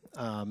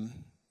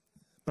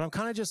but I'm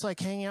kind of just like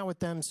hanging out with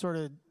them, sort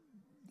of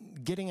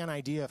getting an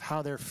idea of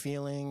how they're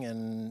feeling,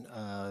 and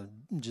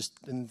just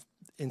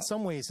in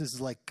some ways this is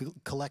like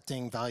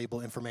collecting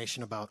valuable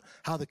information about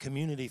how the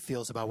community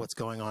feels about what's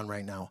going on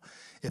right now.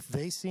 If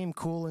they seem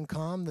cool and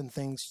calm, then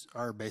things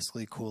are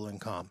basically cool and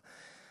calm.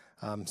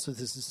 So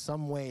this is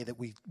some way that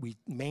we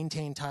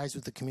maintain ties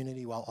with the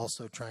community while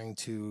also trying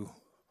to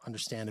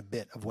understand a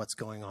bit of what's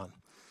going on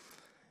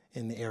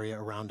in the area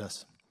around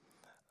us.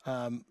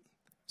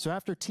 So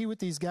after tea with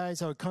these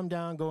guys, I would come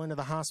down, go into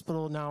the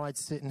hospital. Now I'd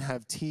sit and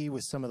have tea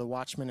with some of the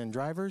watchmen and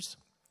drivers.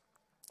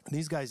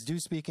 These guys do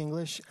speak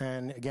English,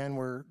 and again,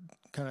 we're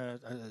kind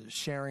of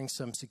sharing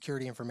some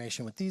security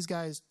information with these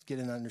guys, get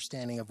an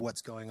understanding of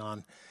what's going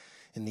on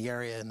in the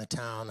area, in the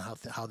town,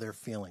 how they're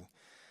feeling.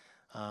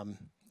 On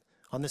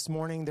this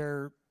morning,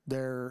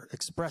 they're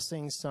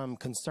expressing some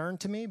concern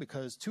to me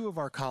because two of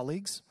our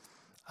colleagues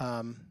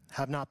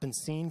have not been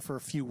seen for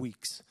a few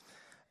weeks.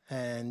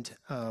 And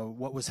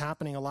what was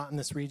happening a lot in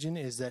this region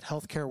is that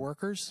healthcare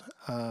workers,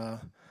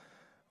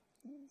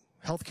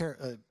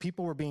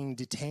 people were being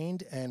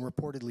detained and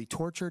reportedly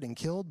tortured and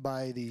killed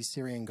by the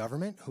Syrian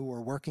government who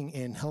were working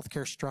in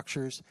healthcare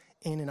structures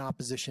in an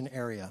opposition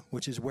area,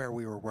 which is where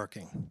we were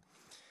working.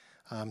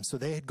 So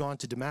they had gone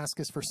to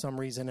Damascus for some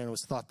reason, and it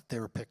was thought that they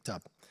were picked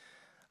up.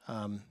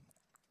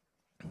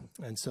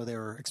 And so they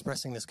were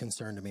expressing this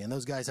concern to me, and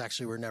those guys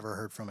actually were never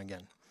heard from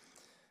again.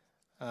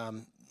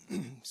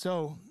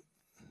 So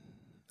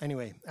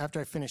anyway, after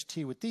I finish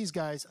tea with these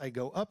guys, I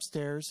go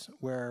upstairs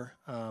where,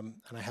 and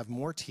I have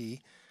more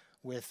tea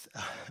with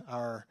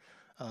our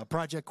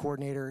project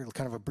coordinator,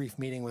 kind of a brief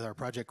meeting with our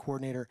project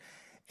coordinator,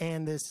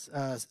 and this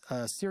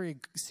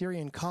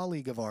Syrian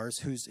colleague of ours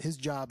his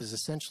job is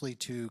essentially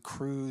to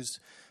cruise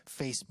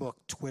Facebook,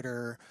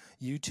 Twitter,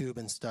 YouTube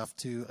and stuff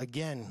to,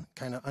 again,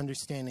 kind of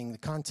understanding the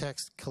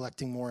context,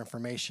 collecting more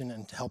information,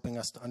 and helping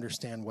us to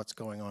understand what's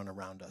going on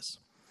around us.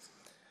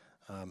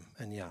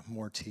 And yeah,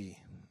 more tea.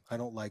 I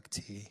don't like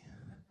tea.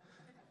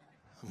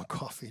 I'm a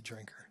coffee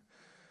drinker.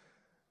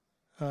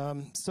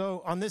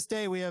 So on this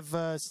day, we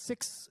have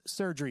 6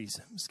 surgeries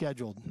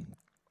scheduled.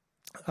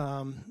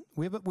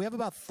 We have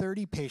about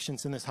 30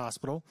 patients in this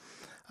hospital.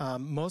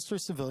 Most are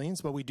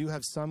civilians, but we do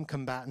have some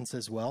combatants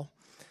as well.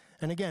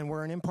 And again,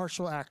 we're an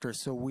impartial actor,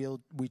 so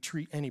we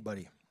treat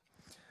anybody.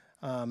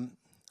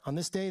 On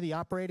this day, the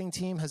operating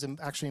team has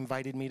actually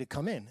invited me to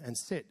come in and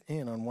sit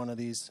in on one of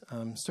these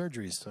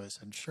surgeries. So I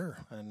said,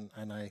 sure.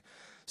 And I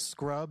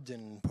scrubbed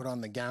and put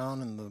on the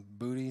gown and the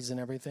booties and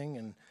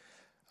everything.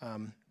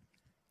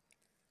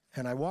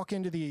 And I walk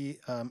into the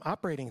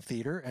operating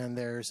theater, and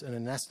there's an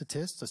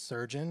anesthetist, a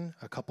surgeon,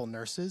 a couple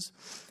nurses,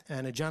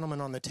 and a gentleman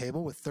on the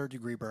table with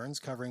third-degree burns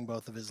covering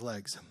both of his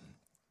legs.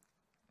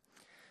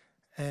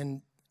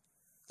 And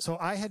so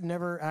I had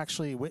never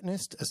actually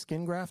witnessed a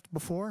skin graft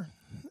before,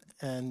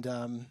 and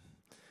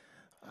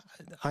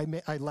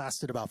I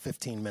lasted about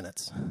 15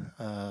 minutes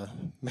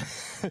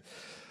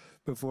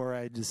before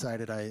I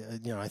decided I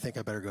think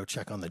I better go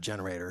check on the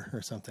generator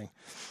or something.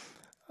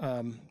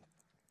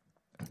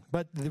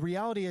 But the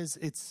reality is,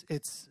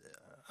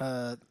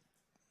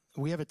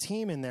 we have a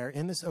team in there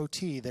in this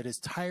OT that is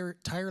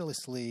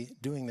tirelessly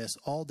doing this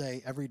all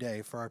day, every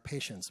day for our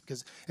patients,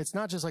 because it's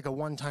not just like a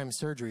one-time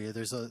surgery.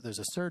 There's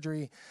a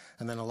surgery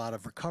and then a lot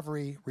of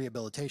recovery,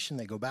 rehabilitation.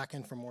 They go back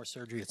in for more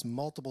surgery. It's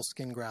multiple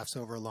skin grafts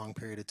over a long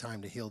period of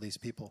time to heal these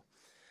people.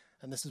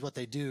 And this is what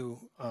they do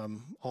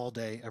all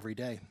day, every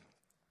day,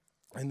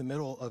 in the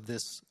middle of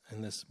this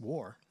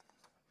war.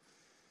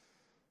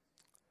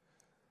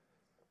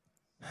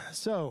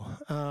 So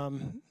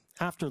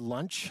after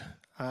lunch,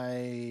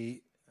 one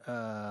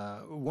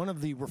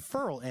of the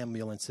referral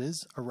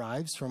ambulances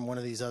arrives from one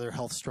of these other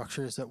health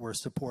structures that we're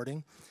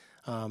supporting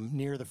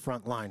near the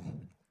front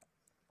line.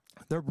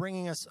 They're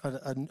bringing us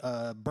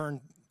a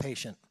burn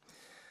patient.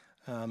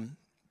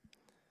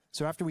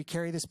 So after we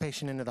carry this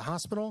patient into the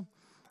hospital,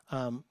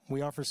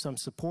 we offer some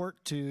support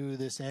to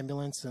this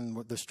ambulance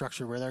and the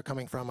structure where they're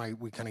coming from.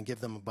 We kind of give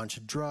them a bunch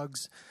of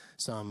drugs,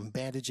 some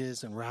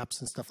bandages and wraps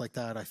and stuff like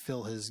that. I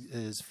fill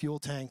his fuel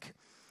tank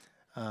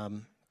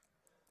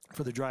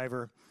for the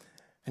driver.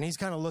 And he's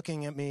kind of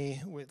looking at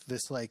me with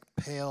this like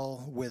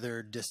pale,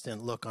 withered,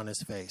 distant look on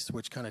his face,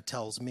 which kind of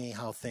tells me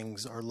how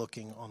things are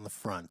looking on the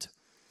front.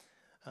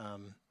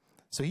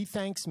 So he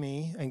thanks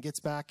me and gets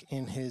back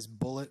in his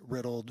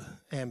bullet-riddled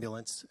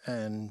ambulance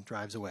and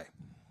drives away.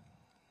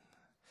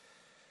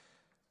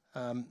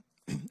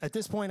 At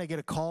this point, I get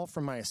a call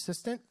from my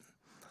assistant.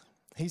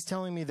 He's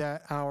telling me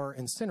that our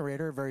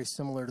incinerator, very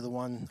similar to the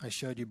one I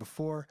showed you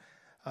before,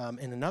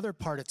 in another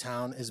part of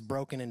town is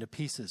broken into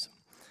pieces.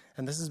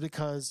 And this is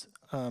because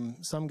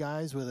some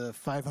guys with a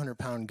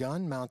 500-pound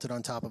gun mounted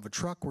on top of a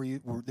truck,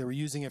 they were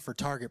using it for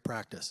target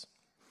practice.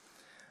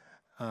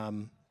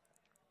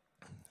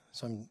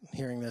 So I'm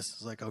hearing this,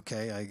 it's like,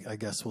 okay, I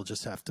guess we'll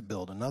just have to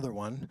build another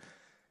one.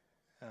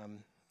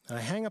 And I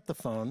hang up the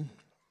phone,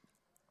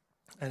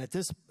 and at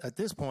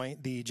this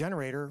point, the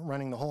generator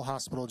running the whole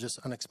hospital just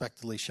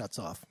unexpectedly shuts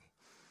off.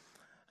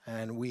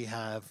 And we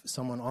have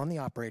someone on the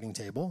operating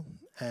table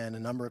and a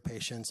number of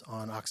patients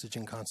on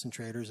oxygen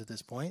concentrators at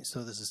this point,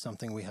 so this is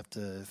something we have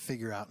to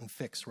figure out and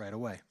fix right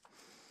away.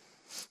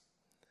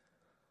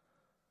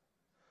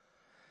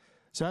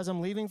 So as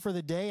I'm leaving for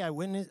the day, I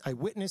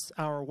witnessed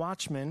our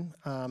watchman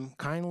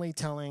kindly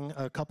telling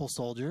a couple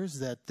soldiers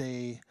that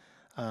they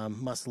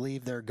must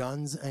leave their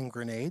guns and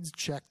grenades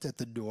checked at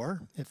the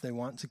door if they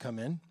want to come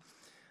in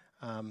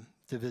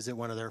to visit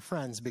one of their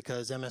friends,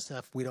 because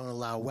MSF, we don't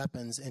allow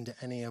weapons into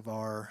any of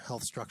our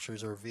health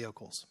structures or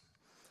vehicles.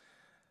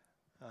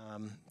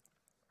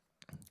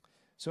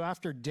 So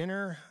after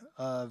dinner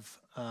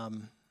of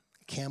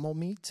camel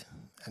meat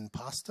and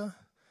pasta,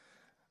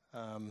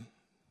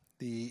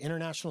 the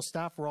international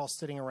staff were all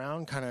sitting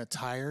around, kind of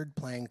tired,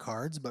 playing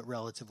cards, but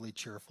relatively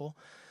cheerful.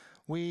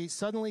 We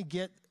suddenly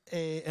get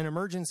an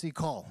emergency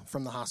call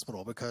from the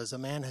hospital because a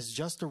man has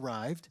just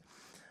arrived.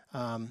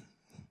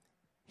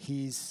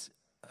 He's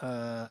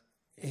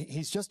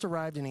just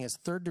arrived and he has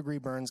third-degree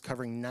burns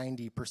covering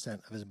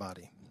 90% of his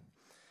body.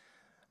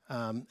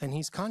 And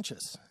he's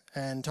conscious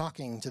and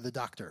talking to the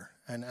doctor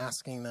and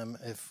asking them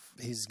if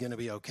he's going to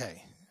be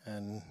okay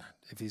and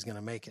if he's going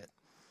to make it.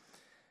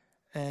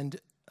 And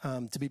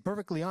to be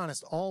perfectly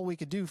honest, all we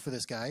could do for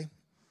this guy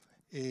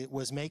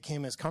was make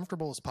him as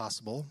comfortable as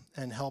possible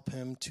and help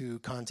him to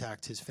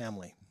contact his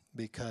family,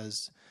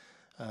 because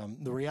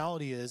the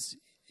reality is,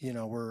 you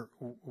know,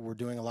 we're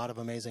doing a lot of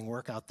amazing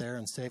work out there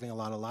and saving a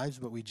lot of lives,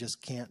 but we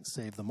just can't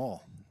save them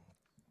all.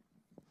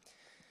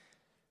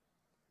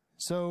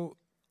 So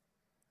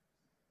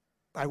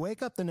I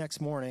wake up the next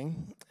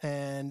morning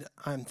and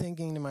I'm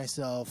thinking to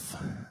myself,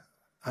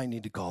 I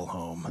need to call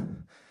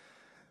home.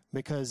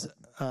 Because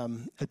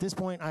at this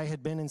point, I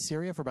had been in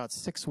Syria for about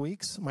 6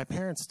 weeks. My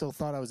parents still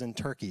thought I was in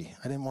Turkey.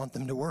 I didn't want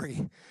them to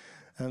worry,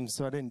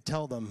 so I didn't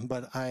tell them.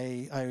 But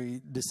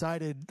I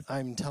decided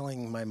I'm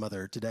telling my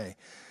mother today.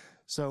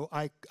 So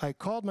I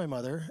called my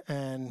mother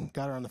and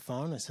got her on the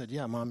phone. I said,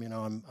 "Yeah, Mom, you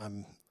know,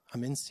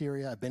 I'm in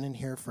Syria. I've been in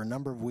here for a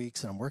number of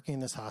weeks, and I'm working in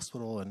this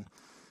hospital. And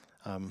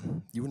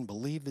you wouldn't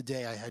believe the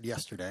day I had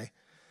yesterday,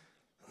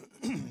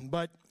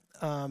 but."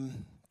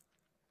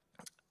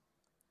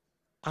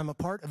 I'm a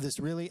part of this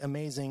really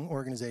amazing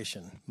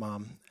organization,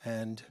 Mom,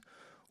 and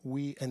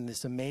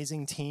this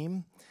amazing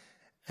team,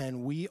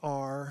 and we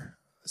are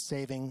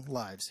saving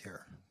lives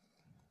here.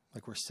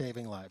 Like, we're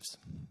saving lives.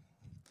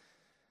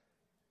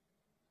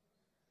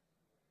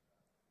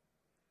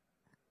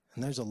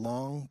 And there's a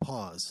long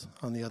pause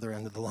on the other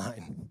end of the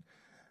line.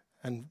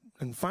 And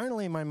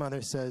finally, my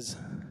mother says,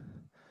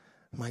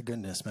 "My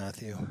goodness,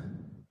 Matthew.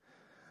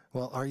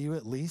 Well, are you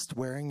at least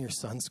wearing your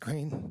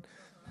sunscreen?"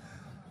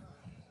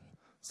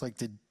 It's like,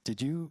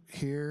 did you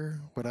hear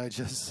what I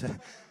just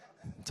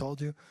told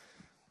you?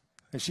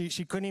 And she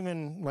couldn't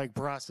even like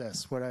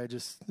process what I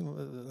just,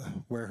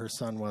 where her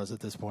son was at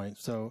this point.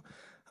 So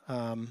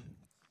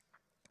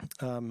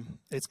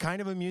it's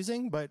kind of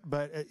amusing, but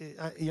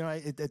you know,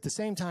 at the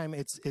same time,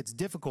 it's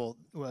difficult.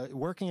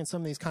 Working in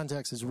some of these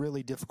contexts is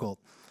really difficult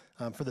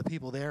for the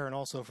people there and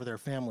also for their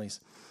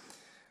families.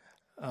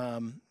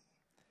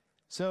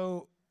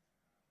 So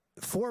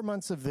 4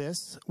 months of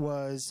this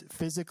was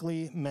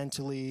physically,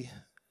 mentally,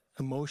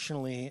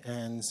 emotionally,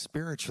 and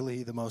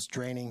spiritually the most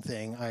draining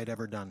thing I had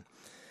ever done.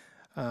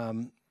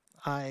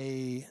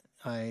 I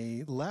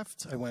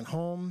left. I went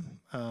home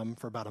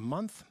for about a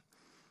month.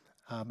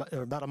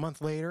 About a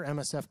month later,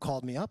 MSF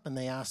called me up and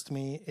they asked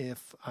me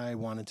if I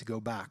wanted to go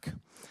back.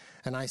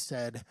 And I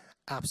said,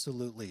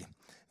 absolutely,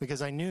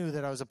 because I knew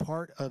that I was a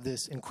part of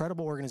this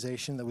incredible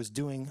organization that was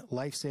doing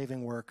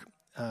life-saving work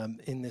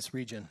in this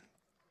region,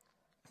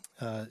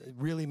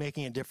 really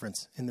making a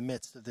difference in the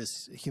midst of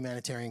this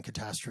humanitarian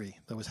catastrophe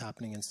that was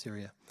happening in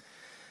Syria.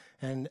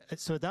 And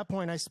so at that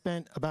point, I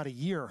spent about a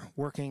year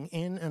working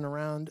in and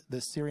around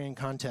the Syrian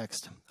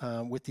context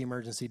with the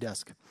emergency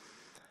desk.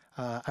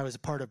 I was a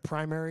part of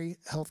primary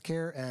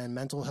healthcare and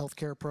mental health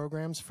care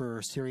programs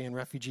for Syrian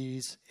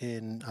refugees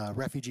in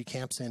refugee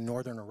camps in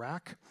northern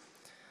Iraq.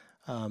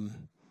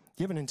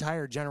 You have an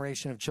entire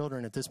generation of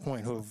children at this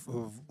point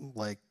who've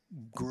like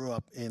grew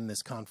up in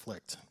this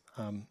conflict.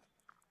 And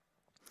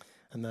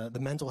the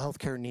mental health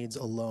care needs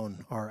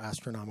alone are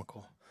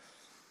astronomical.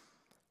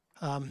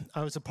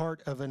 I was a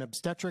part of an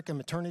obstetric and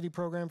maternity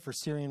program for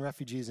Syrian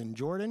refugees in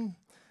Jordan.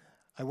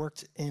 I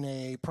worked in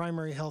a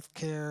primary health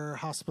care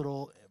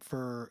hospital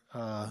for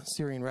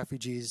Syrian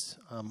refugees,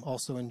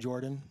 also in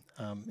Jordan,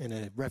 in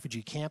a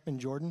refugee camp in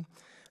Jordan.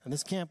 And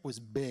this camp was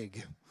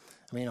big.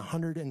 I mean,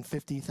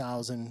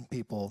 150,000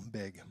 people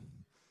big.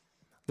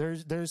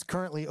 There's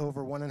currently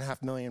over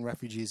 1.5 million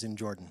refugees in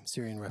Jordan,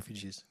 Syrian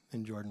refugees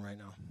in Jordan right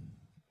now.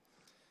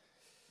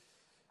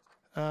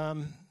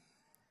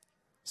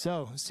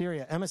 So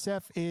Syria,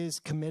 MSF is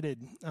committed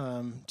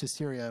to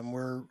Syria, and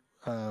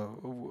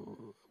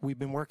we've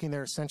been working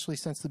there essentially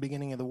since the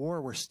beginning of the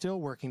war. We're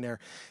still working there.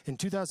 In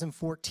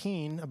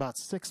 2014, about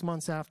 6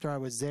 months after I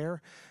was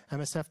there,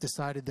 MSF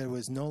decided that it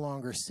was no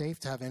longer safe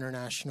to have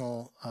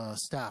international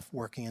staff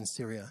working in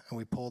Syria, and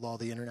we pulled all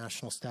the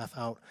international staff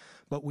out.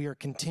 But we are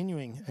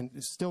continuing and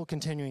still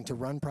continuing to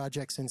run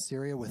projects in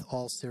Syria with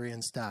all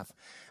Syrian staff.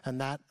 And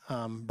that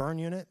burn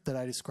unit that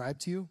I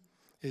described to you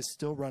is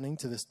still running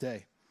to this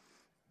day.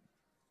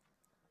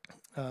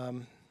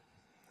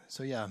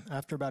 So yeah,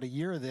 after about a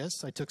year of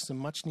this, I took some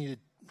much needed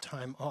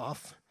time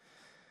off.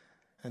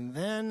 And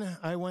then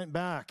I went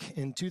back.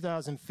 In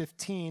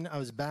 2015, I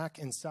was back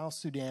in South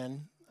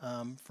Sudan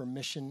for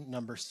mission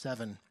number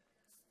 7.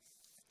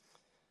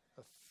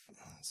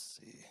 Let's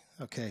see.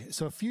 Okay,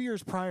 so a few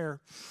years prior,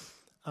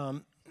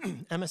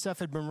 MSF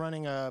had been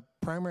running a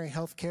primary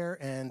health care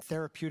and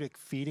therapeutic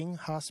feeding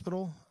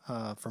hospital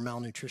for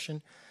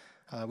malnutrition.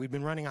 We'd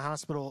been running a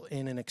hospital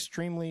in an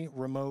extremely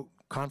remote,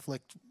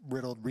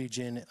 conflict-riddled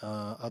region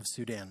of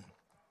Sudan.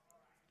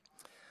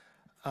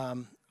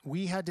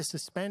 We had to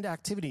suspend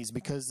activities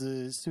because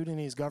the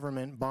Sudanese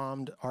government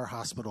bombed our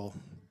hospital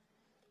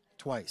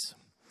twice.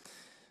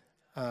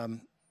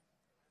 And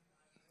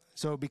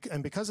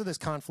because of this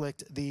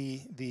conflict,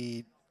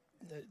 the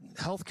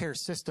healthcare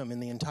system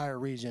in the entire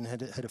region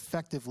had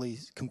effectively,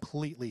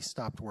 completely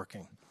stopped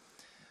working.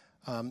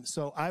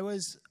 So I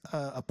was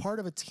a part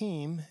of a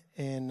team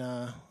in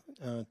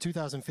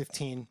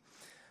 2015,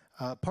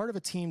 part of a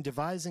team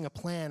devising a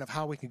plan of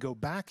how we could go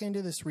back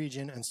into this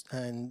region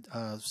and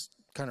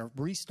kind of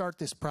restart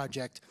this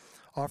project,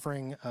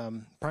 offering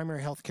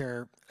primary health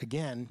care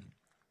again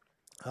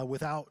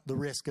without the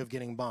risk of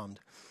getting bombed.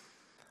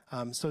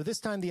 So this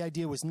time the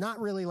idea was not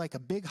really like a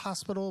big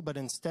hospital, but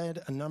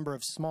instead a number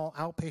of small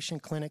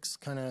outpatient clinics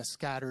kind of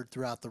scattered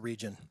throughout the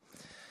region.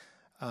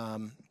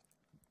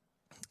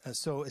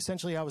 So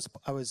essentially I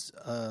was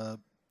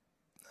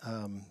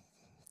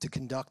to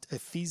conduct a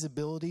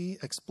feasibility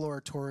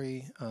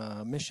exploratory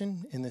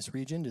mission in this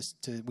region.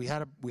 We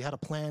had a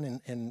plan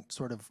and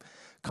sort of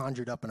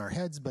conjured up in our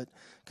heads, but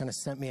kind of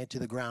sent me to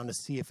the ground to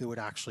see if it would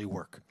actually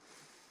work.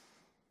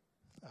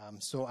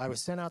 So I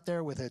was sent out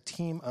there with a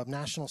team of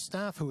national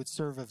staff who would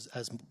serve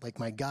as like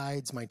my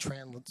guides, my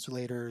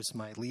translators,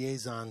 my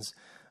liaisons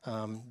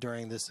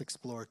during this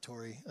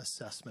exploratory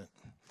assessment.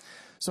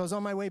 So I was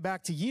on my way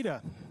back to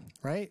Yida,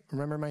 right?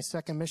 Remember my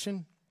second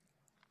mission?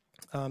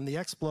 The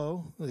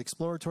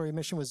exploratory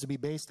mission, was to be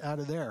based out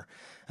of there.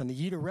 And the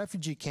Yida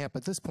refugee camp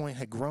at this point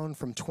had grown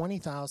from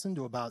 20,000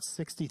 to about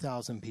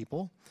 60,000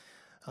 people.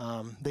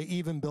 They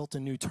even built a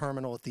new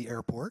terminal at the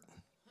airport.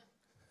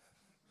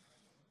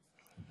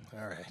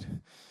 All right.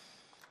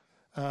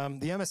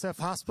 The MSF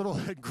hospital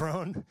had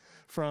grown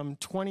from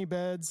 20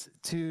 beds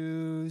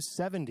to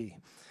 70.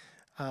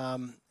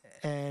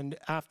 And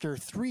after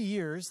 3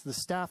 years, the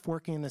staff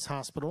working in this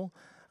hospital,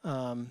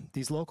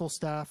 these local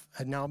staff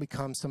had now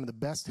become some of the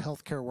best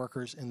healthcare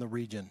workers in the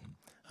region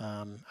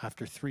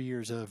after 3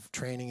 years of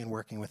training and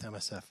working with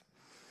MSF.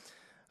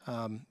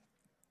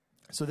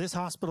 So this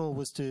hospital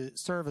was to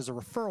serve as a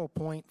referral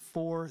point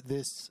for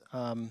this,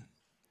 a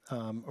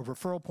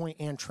referral point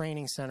and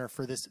training center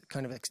for this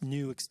kind of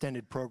new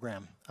extended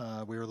program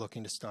we were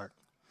looking to start.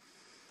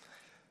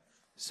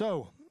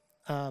 So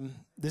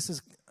this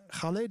is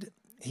Khalid.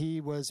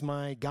 He was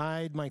my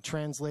guide, my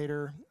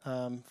translator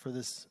for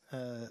this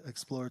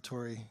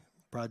exploratory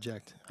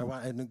project.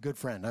 And a good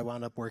friend. I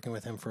wound up working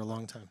with him for a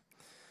long time.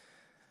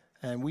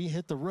 And we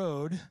hit the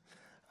road.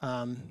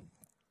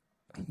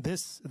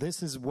 This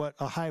is what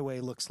a highway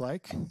looks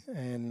like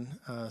in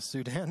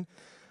Sudan.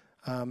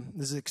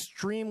 This is an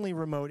extremely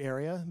remote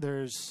area.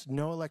 There's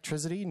no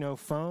electricity, no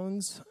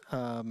phones,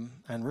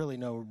 and really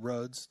no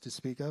roads to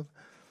speak of.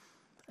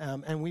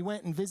 And we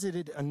went and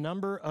visited a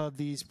number of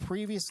these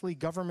previously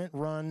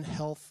government-run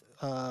health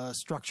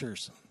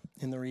structures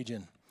in the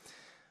region.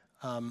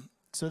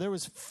 So there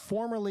was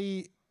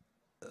formerly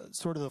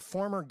sort of the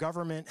former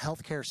government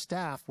healthcare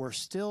staff were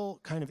still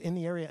kind of in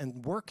the area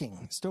and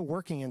still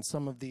working in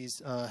some of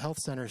these health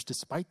centers,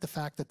 despite the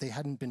fact that they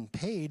hadn't been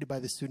paid by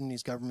the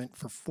Sudanese government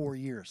for 4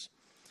 years.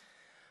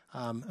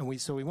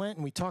 So we went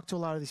and we talked to a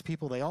lot of these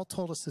people. They all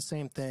told us the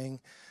same thing.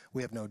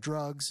 We have no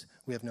drugs,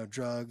 we have no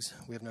drugs,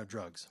 we have no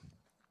drugs.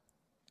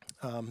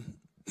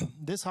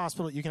 This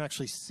hospital, you can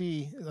actually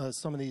see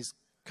some of these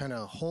kind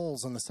of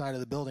holes on the side of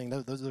the building.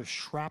 Those are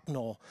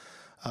shrapnel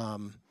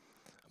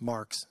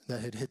marks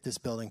that had hit this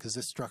building because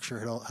this structure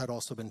had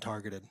also been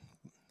targeted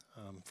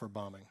for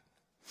bombing.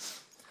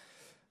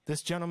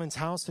 This gentleman's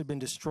house had been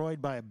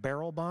destroyed by a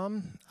barrel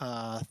bomb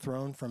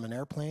thrown from an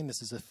airplane.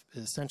 This is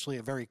essentially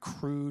a very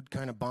crude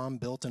kind of bomb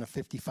built in a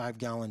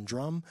 55-gallon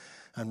drum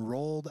and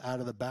rolled out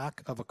of the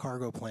back of a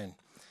cargo plane.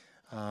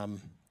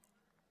 And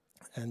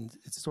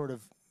it's sort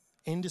of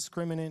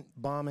indiscriminate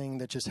bombing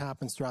that just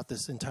happens throughout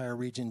this entire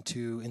region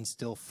to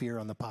instill fear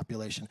on the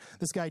population.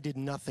 This guy did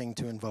nothing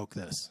to invoke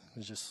this. It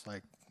was just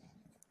like,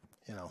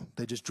 you know,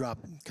 they just drop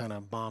kind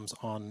of bombs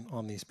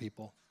on these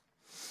people.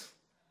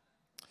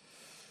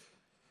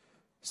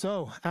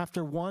 So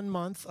after 1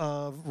 month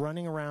of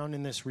running around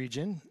in this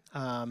region,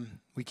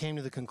 we came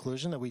to the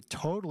conclusion that we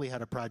totally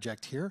had a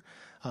project here.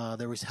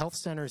 There was health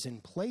centers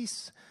in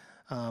place,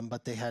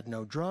 but they had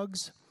no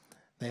drugs.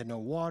 They had no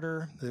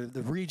water.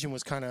 The region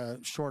was kind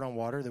of short on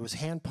water. There was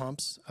hand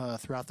pumps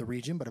throughout the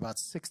region, but about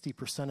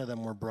 60% of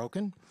them were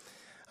broken.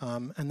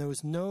 And there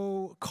was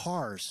no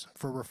cars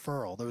for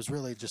referral. There was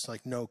really just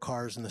like no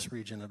cars in this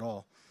region at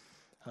all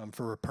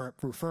for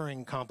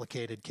referring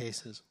complicated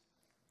cases.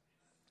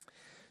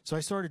 So I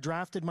sort of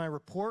drafted my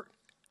report,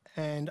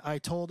 and I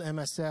told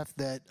MSF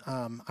that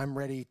I'm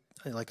ready,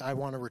 like I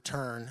want to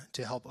return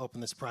to help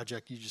open this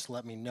project. You just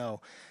let me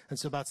know. And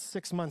so about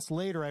 6 months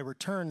later, I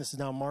returned. This is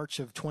now March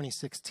of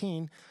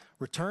 2016,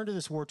 returned to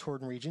this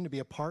war-torn region to be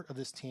a part of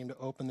this team to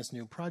open this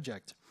new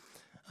project.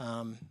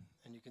 And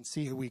you can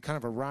see we kind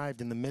of arrived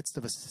in the midst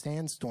of a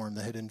sandstorm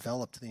that had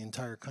enveloped the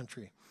entire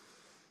country.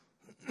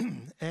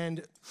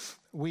 And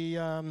we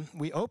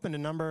opened a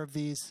number of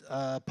these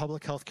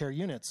public health care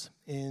units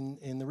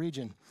in the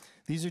region.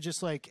 These are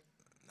just like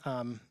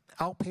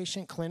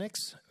outpatient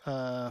clinics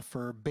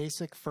for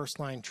basic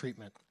first-line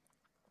treatment.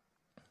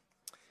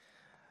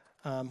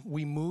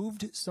 We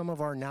moved some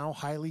of our now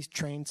highly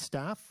trained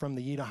staff from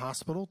the Yida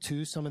Hospital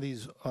to some of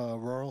these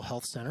rural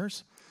health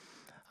centers.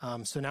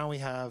 So now we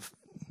have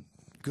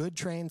good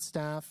trained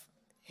staff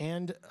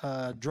and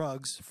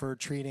drugs for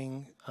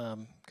treating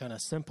kind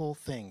of simple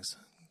things.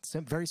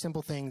 Very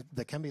simple things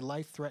that can be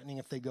life-threatening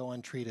if they go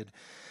untreated.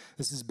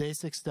 This is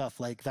basic stuff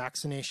like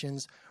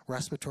vaccinations,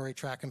 respiratory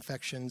tract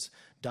infections,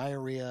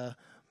 diarrhea,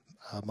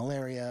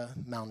 malaria,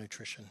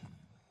 malnutrition.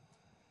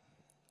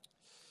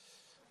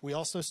 We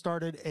also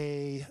started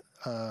a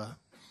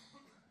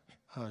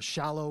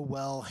shallow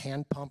well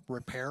hand pump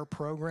repair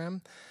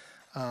program.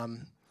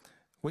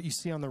 What you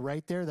see on the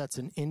right there, that's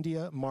an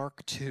India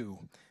Mark II.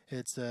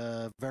 It's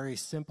a very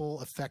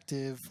simple,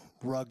 effective,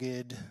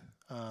 rugged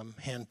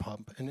hand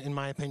pump. And in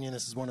my opinion,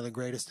 this is one of the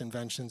greatest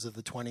inventions of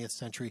the 20th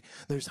century.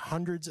 There's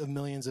hundreds of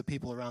millions of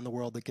people around the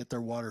world that get their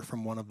water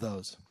from one of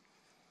those.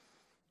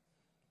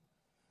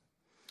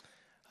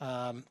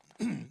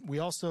 We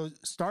also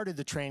started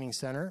the training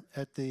center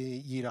at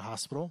the Yida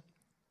Hospital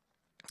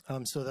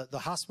so that the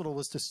hospital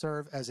was to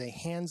serve as a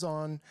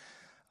hands-on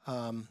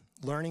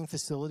learning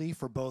facility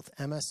for both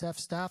MSF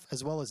staff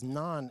as well as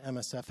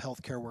non-MSF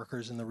healthcare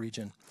workers in the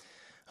region.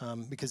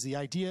 Because the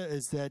idea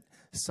is that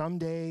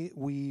someday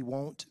we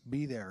won't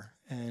be there,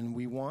 and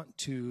we want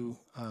to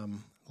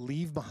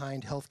leave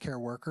behind healthcare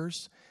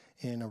workers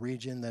in a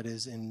region that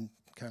is in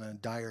kind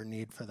of dire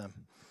need for them.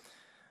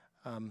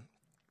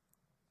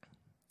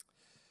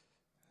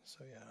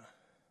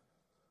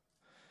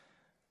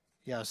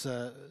 Yeah, it's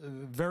a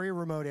very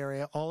remote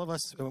area. All of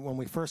us, when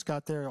we first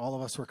got there, all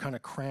of us were kind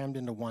of crammed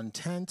into one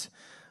tent.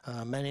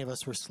 Many of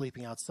us were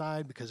sleeping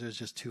outside because it was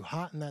just too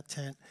hot in that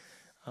tent.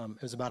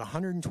 It was about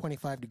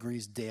 125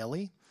 degrees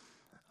daily,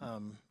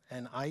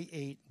 and I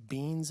ate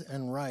beans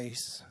and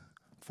rice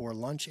for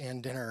lunch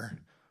and dinner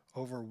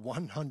over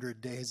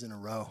 100 days in a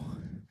row,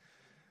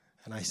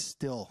 and I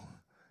still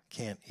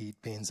can't eat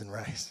beans and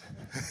rice.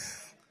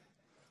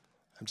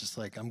 I'm just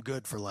like, I'm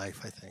good for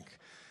life, I think.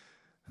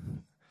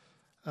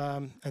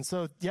 And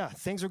so, yeah,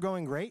 things were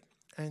going great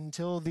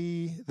until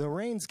the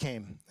rains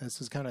came.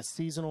 This is kind of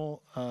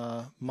seasonal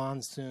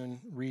monsoon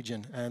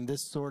region, and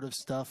this sort of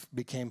stuff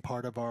became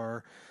part of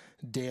our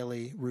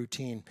daily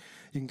routine.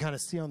 You can kind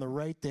of see on the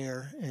right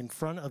there in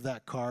front of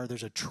that car,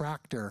 there's a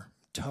tractor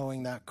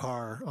towing that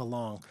car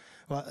along.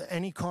 Well,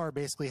 any car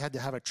basically had to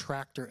have a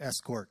tractor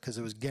escort because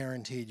it was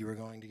guaranteed you were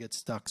going to get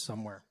stuck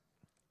somewhere.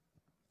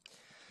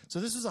 So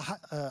this was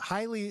a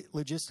highly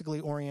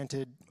logistically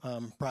oriented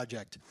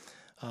project.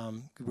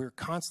 We're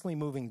constantly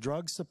moving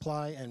drug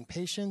supply and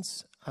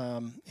patients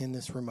in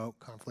this remote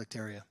conflict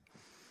area.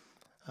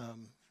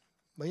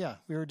 But yeah,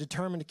 we were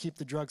determined to keep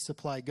the drug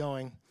supply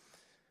going.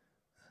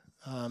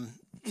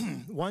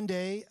 One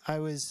day I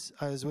was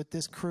with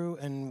this crew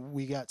and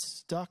we got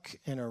stuck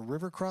in a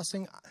river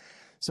crossing.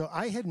 So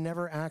I had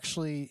never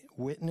actually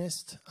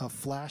witnessed a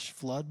flash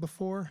flood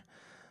before,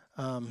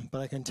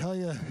 but I can tell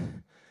you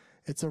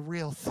it's a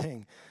real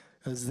thing,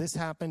 as this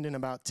happened in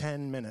about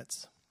 10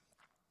 minutes.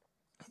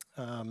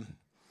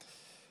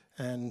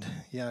 And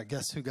yeah,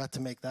 guess who got to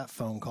make that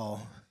phone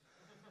call?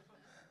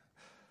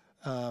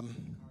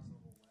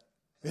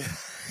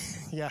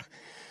 Yeah.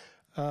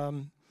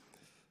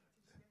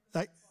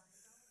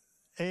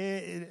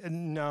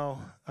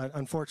 No,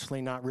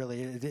 unfortunately not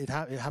really. It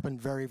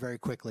happened very, very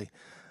quickly.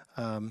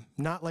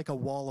 Not like a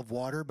wall of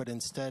water, but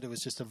instead it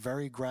was just a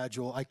very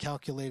gradual. I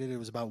calculated it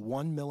was about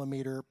 1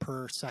 millimeter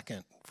per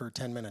second for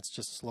 10 minutes,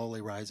 just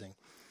slowly rising.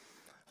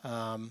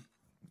 I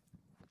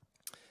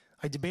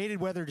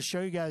debated whether to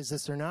show you guys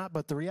this or not,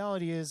 but the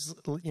reality is,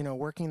 you know,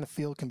 working in the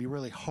field can be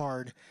really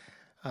hard,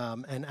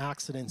 and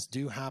accidents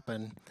do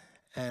happen.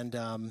 And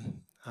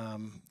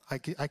I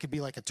could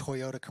be like a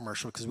Toyota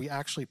commercial, because we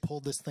actually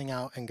pulled this thing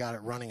out and got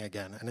it running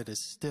again, and it is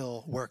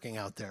still working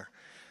out there.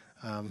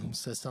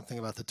 Says something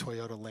about the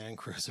Toyota Land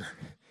Cruiser.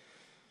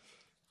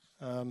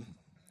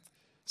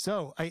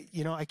 So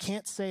I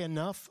can't say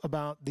enough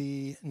about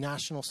the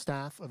national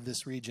staff of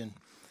this region.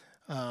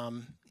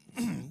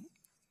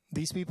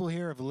 These people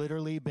here have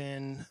literally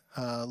been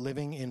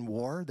living in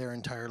war their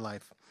entire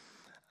life.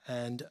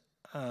 And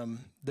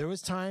there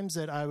was times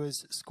that I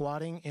was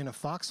squatting in a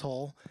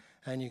foxhole,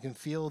 and you can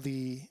feel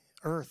the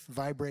earth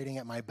vibrating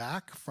at my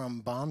back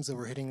from bombs that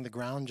were hitting the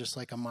ground just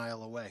like a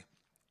mile away.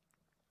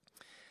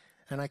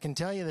 And I can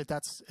tell you that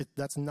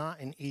that's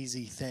not an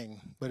easy thing,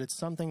 but it's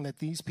something that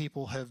these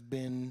people have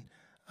been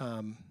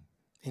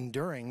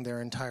enduring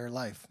their entire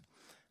life.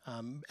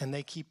 And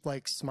they keep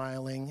like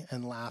smiling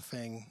and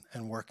laughing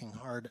and working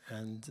hard.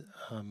 And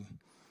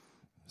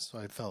so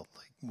I felt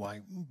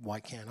like, why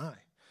can't I?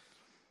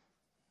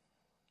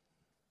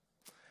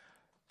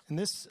 And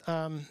this,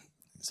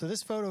 so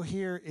this photo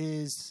here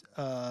is,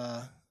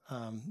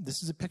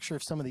 this is a picture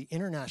of some of the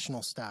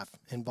international staff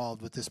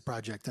involved with this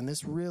project. And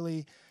this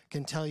really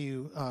can tell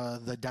you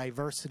the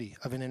diversity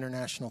of an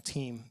international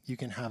team you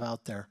can have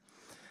out there.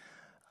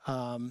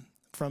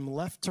 From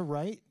left to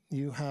right,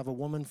 you have a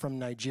woman from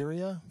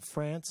Nigeria,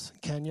 France,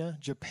 Kenya,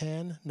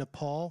 Japan,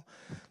 Nepal.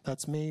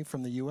 That's me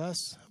from the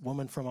US, a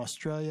woman from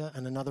Australia,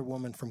 and another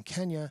woman from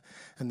Kenya.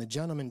 And the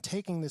gentleman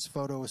taking this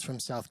photo is from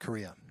South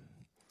Korea.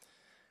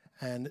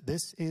 And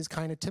this is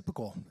kind of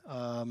typical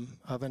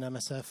of an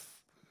MSF,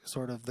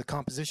 sort of the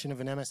composition of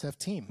an MSF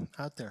team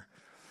out there.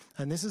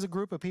 And this is a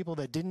group of people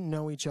that didn't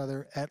know each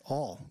other at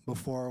all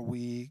before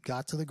we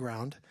got to the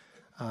ground,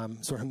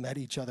 sort of met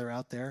each other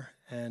out there,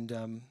 and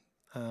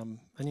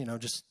you know,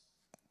 just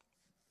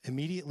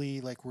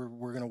immediately, like, we're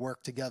going to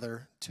work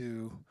together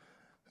to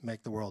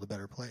make the world a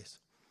better place.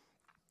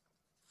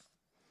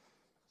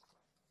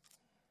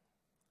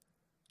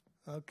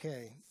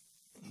 Okay,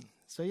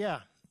 so yeah,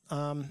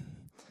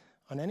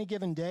 on any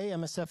given day,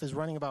 MSF is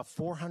running about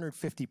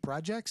 450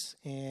 projects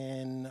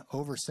in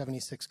over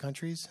 76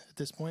 countries at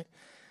this point.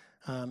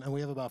 And we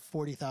have about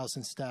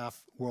 40,000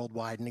 staff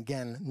worldwide. And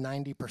again,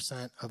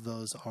 90% of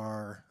those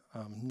are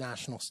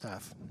national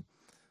staff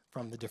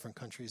from the different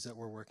countries that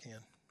we're working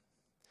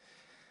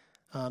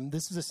in.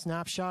 This is a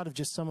snapshot of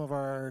just some of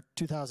our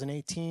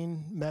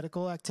 2018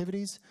 medical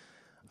activities.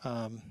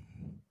 I'm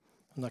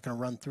not going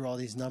to run through all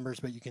these numbers,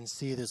 but you can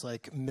see there's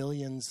like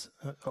millions,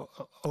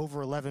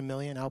 over 11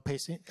 million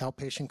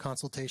outpatient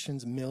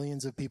consultations,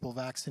 millions of people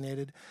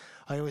vaccinated.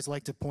 I always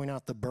like to point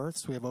out the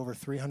births. We have over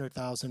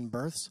 300,000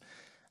 births.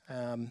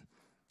 And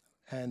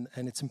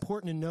it's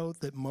important to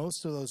note that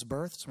most of those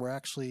births were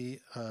actually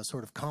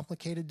sort of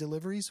complicated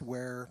deliveries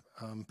where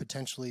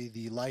potentially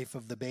the life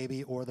of the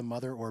baby or the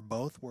mother or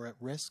both were at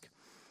risk.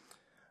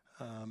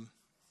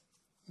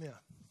 Yeah.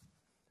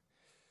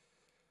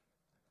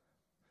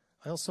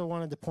 I also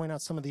wanted to point out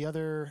some of the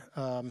other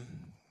kind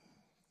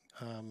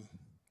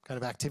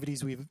of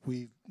activities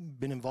we've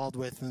been involved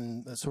with,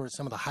 and sort of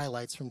some of the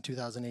highlights from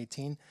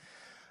 2018.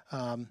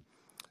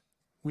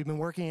 We've been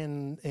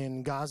working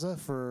in Gaza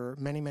for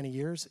many, many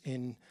years.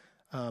 In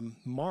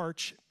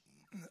March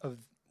of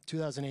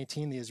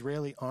 2018, the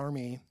Israeli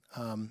army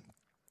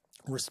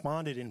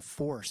responded in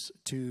force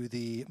to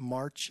the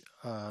March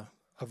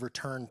of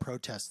Return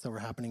protests that were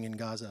happening in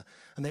Gaza,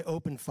 and they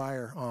opened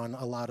fire on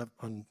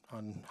on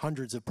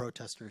hundreds of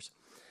protesters.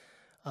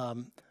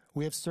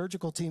 We have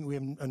we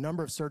have a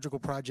number of surgical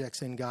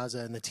projects in Gaza,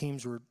 and the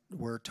teams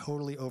were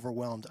totally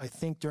overwhelmed. I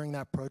think during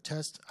that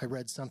protest, I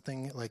read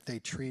something like they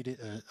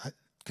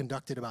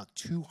conducted about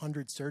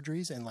 200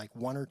 surgeries in like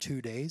 1 or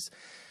 2 days,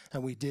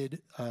 and we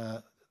did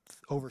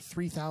over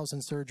 3,000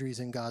 surgeries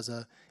in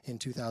Gaza in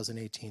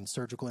 2018,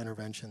 surgical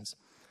interventions,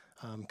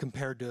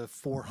 compared to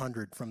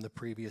 400 from the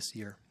previous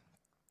year.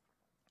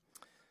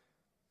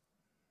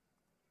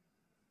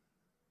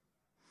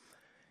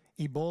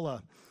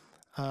 Ebola.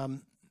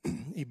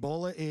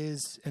 Ebola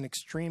is an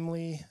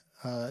extremely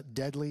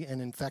deadly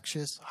and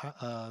infectious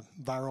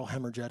viral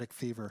hemorrhagic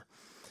fever.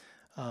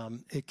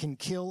 It can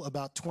kill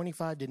about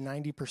 25 to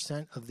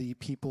 90% of the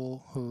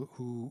people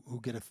who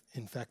get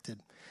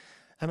infected.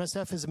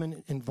 MSF has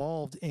been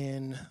involved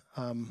in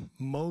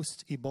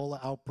most Ebola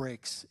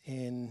outbreaks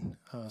in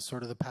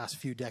sort of the past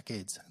few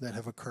decades that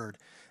have occurred,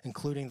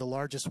 including the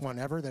largest one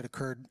ever that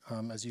occurred,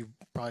 as you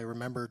probably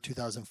remember,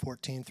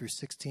 2014 through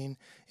 16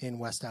 in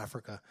West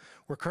Africa.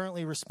 We're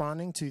currently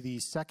responding to the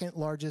second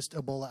largest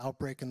Ebola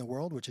outbreak in the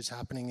world, which is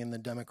happening in the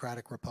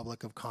Democratic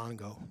Republic of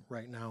Congo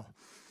right now.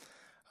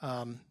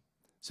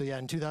 So yeah,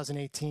 in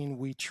 2018,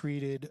 we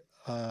treated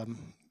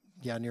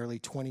nearly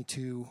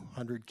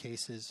 2,200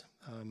 cases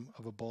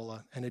of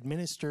Ebola and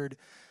administered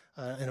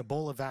an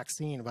Ebola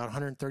vaccine, about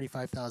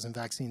 135,000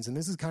 vaccines. And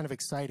this is kind of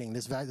exciting.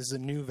 This is a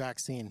new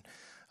vaccine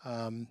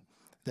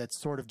that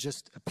sort of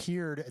just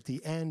appeared at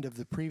the end of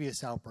the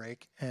previous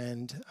outbreak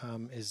and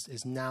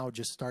is now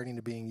just starting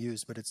to being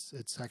used, but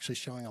it's actually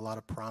showing a lot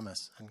of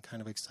promise and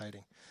kind of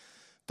exciting.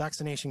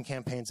 Vaccination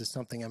campaigns is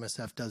something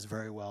MSF does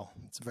very well.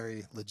 It's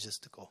very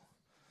logistical.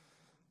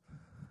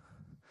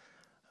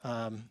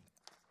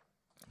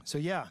 So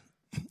yeah,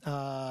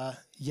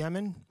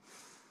 Yemen.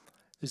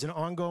 There's the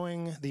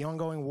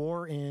ongoing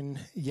war in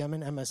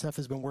Yemen. MSF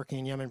has been working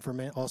in Yemen for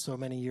also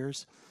many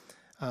years.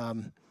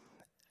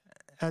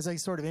 As I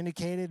sort of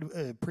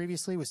indicated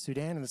previously with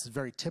Sudan, and this is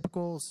very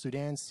typical,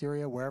 Sudan,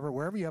 Syria,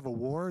 wherever you have a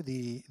war,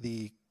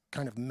 the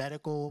kind of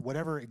medical,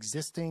 whatever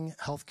existing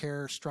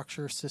healthcare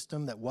structure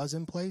system that was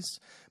in place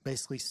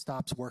basically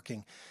stops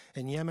working.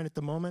 In Yemen at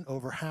the moment,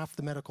 over half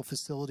the medical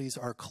facilities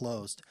are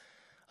closed.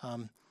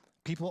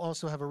 People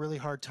also have a really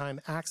hard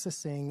time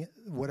accessing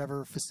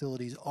whatever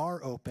facilities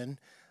are open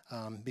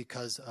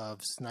because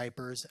of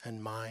snipers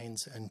and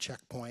mines and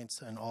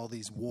checkpoints and all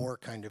these war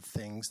kind of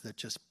things that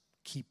just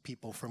keep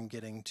people from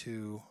getting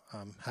to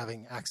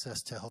having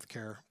access to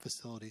healthcare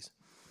facilities.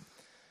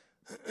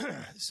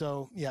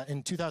 So yeah,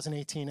 in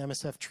 2018,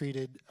 MSF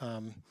treated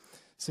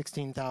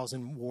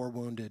 16,000 war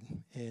wounded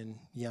in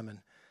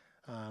Yemen.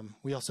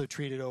 We also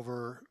treated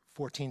over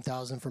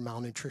 14,000 for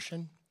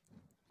malnutrition.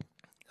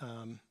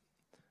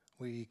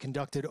 We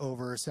conducted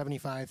over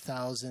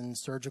 75,000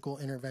 surgical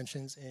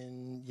interventions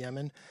in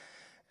Yemen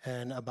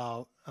and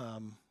about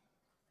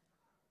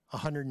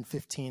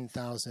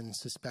 115,000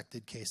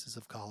 suspected cases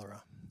of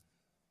cholera.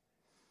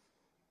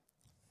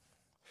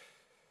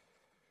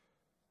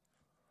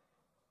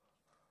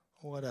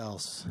 What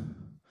else?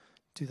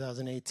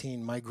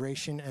 2018,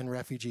 migration and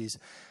refugees.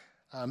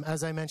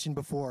 As I mentioned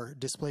before,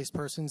 displaced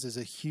persons is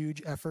a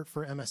huge effort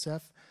for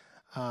MSF.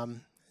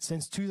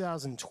 Since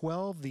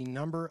 2012, the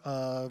number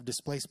of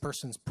displaced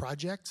persons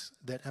projects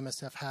that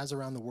MSF has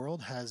around the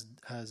world has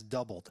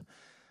doubled.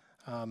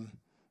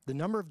 The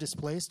number of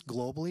displaced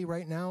globally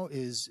right now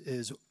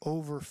is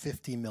over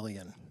 50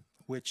 million,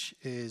 which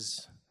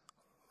is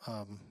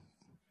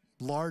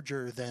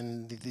larger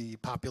than the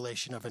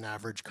population of an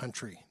average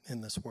country in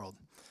this world.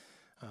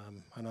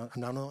 I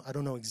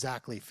don't know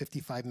exactly,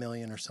 55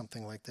 million or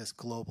something like this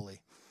globally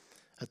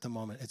at the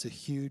moment. It's a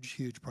huge,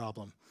 huge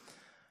problem.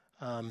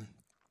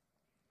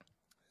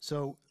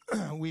 So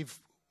we've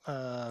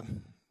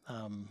been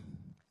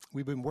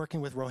working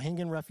with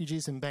Rohingya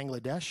refugees in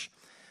Bangladesh.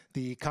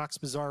 The Cox's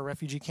Bazar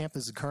refugee camp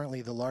is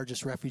currently the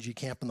largest refugee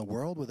camp in the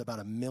world, with about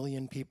 1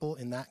 million people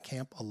in that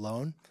camp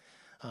alone.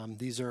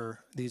 These are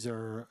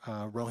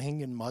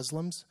Rohingya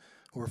Muslims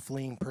who are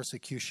fleeing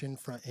persecution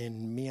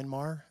in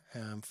Myanmar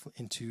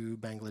into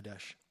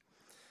Bangladesh.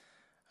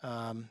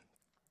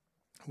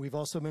 We've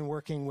also been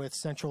working with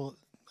central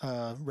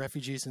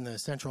refugees in the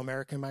Central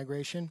American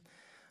migration.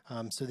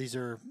 So these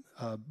are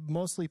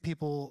mostly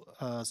people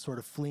sort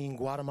of fleeing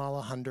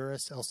Guatemala,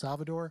 Honduras, El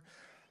Salvador,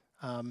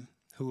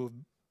 who have,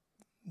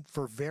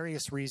 for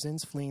various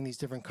reasons, fleeing these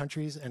different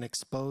countries and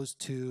exposed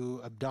to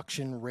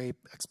abduction,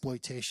 rape,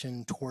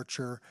 exploitation,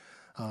 torture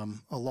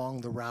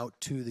along the route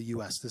to the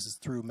U.S. This is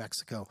through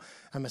Mexico.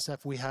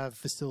 MSF, we have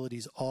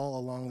facilities all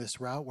along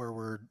this route where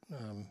we're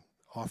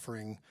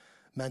offering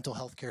mental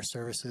health care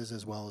services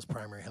as well as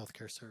primary health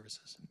care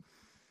services.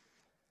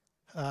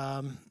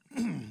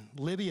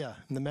 Libya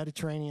and the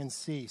Mediterranean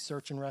Sea,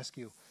 search and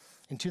rescue.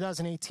 In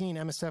 2018,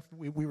 MSF,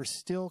 we were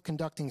still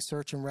conducting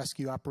search and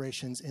rescue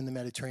operations in the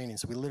Mediterranean.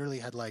 So we literally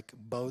had like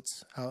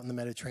boats out in the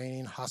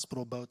Mediterranean,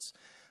 hospital boats,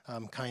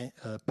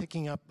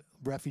 picking up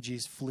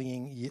refugees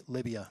fleeing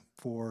Libya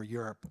for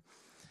Europe.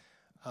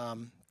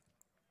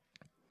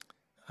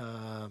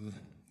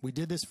 We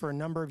did this for a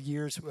number of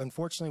years.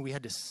 Unfortunately, we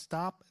had to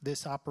stop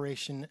this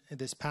operation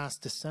this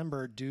past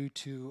December due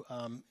to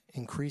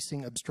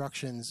increasing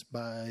obstructions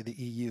by the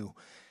EU.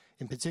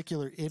 In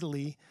particular,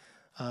 Italy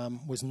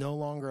was no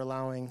longer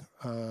allowing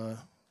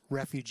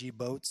refugee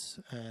boats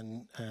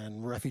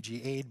and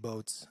refugee aid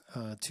boats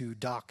to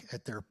dock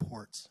at their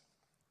ports.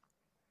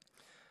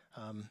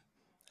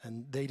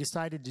 And they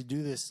decided to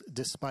do this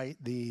despite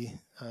the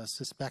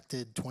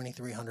suspected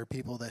 2,300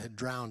 people that had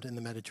drowned in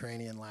the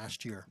Mediterranean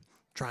last year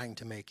trying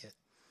to make it,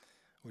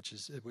 which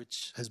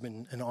has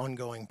been an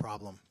ongoing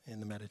problem in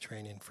the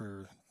Mediterranean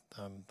for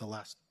the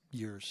last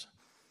years.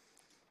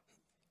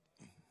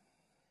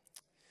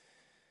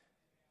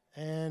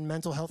 And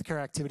mental health care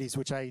activities,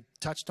 which I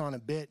touched on a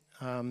bit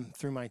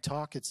through my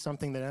talk. It's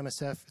something that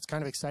MSF, it's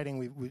kind of exciting.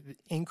 We've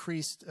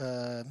increased,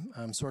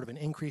 sort of an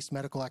increased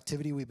medical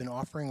activity we've been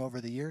offering over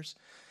the years.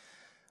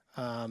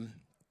 In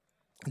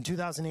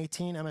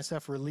 2018,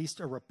 MSF released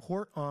a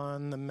report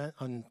on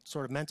on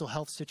sort of mental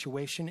health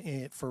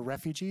situation for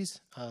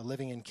refugees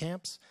living in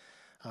camps.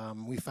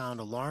 We found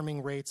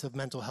alarming rates of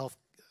mental health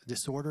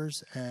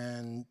disorders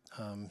and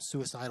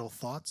suicidal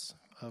thoughts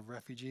of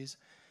refugees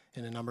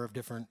in a number of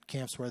different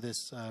camps where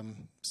this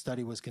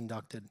study was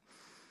conducted.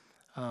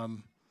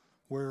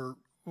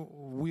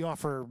 We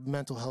offer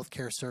mental health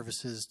care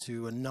services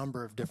to a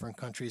number of different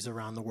countries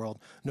around the world,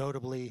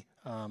 notably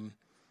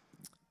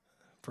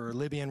for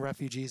Libyan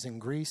refugees in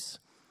Greece,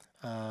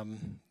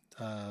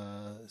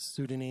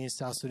 Sudanese,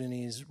 South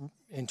Sudanese,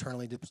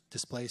 internally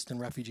displaced and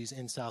refugees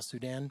in South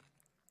Sudan,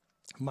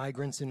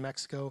 migrants in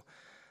Mexico,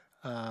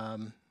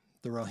 the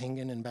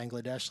Rohingya in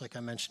Bangladesh, like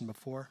I mentioned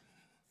before.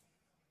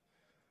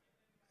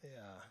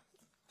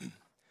 Yeah.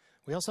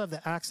 We also have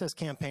the Access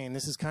campaign.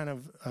 This is kind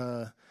of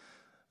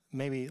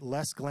maybe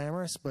less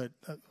glamorous, but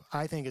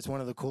I think it's one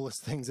of the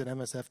coolest things that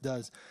MSF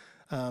does.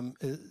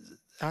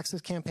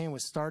 Access campaign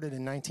was started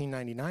in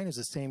 1999. It was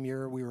the same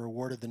year we were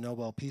awarded the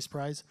Nobel Peace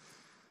Prize.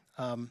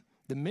 The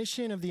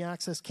mission of the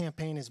Access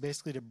campaign is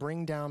basically to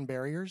bring down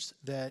barriers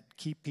that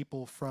keep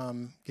people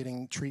from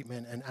getting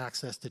treatment and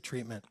access to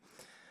treatment.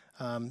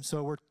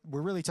 So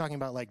we're really talking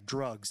about like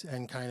drugs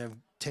and kind of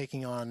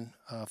taking on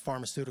the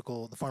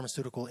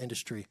pharmaceutical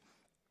industry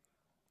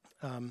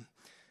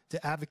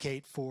to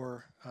advocate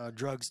for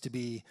drugs to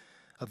be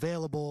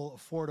available,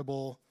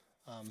 affordable,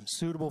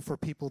 suitable for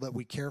people that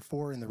we care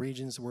for in the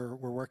regions we're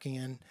working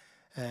in,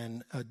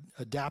 and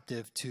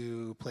adaptive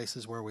to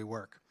places where we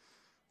work.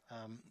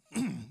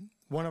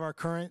 One of our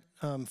current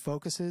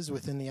focuses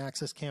within the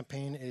Access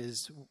campaign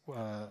is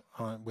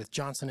with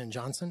Johnson &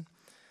 Johnson.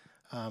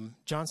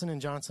 Johnson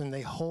 & Johnson,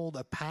 they hold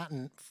a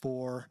patent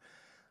for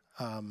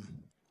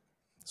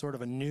sort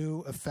of a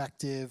new,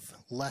 effective,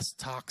 less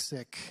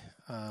toxic,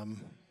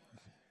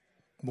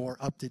 more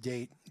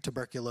up-to-date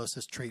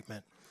tuberculosis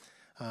treatment.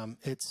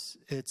 It's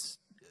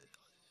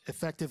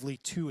effectively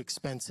too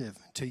expensive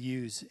to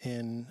use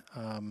in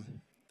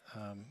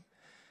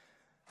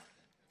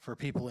for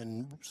people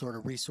in sort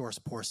of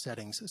resource-poor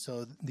settings.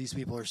 So these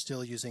people are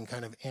still using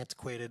kind of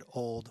antiquated,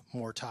 old,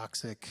 more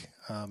toxic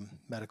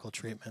medical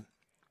treatment.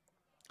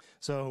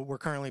 So we're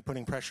currently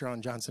putting pressure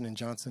on Johnson &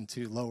 Johnson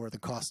to lower the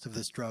cost of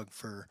this drug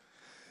for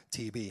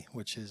TB,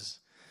 which is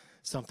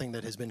something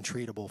that has been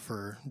treatable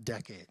for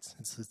decades.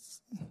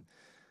 It's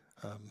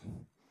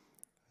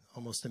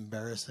almost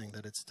embarrassing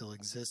that it still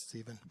exists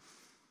even.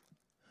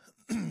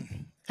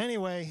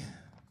 Anyway,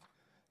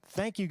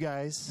 thank you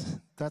guys.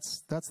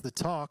 That's the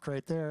talk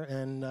right there.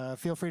 And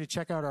feel free to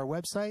check out our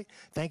website.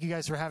 Thank you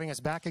guys for having us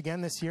back again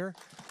this year.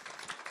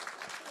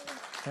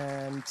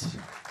 And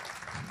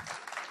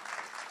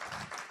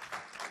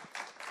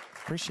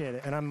appreciate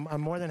it. And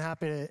I'm more than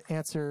happy to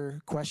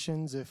answer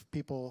questions if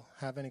people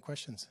have any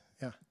questions.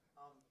 Yeah.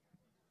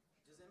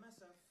 Is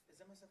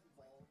MSF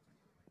involved?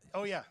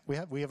 Oh yeah,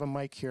 we have a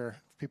mic here.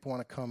 If people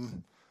want to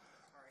come.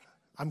 Sorry.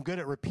 I'm good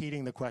at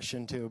repeating the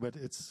question too, but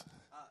it's.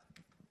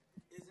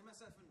 Is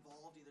MSF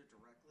involved either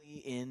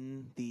directly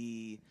in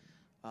the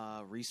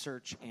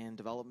research and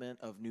development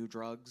of new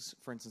drugs,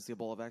 for instance, the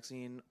Ebola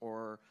vaccine,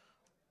 or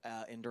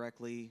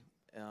indirectly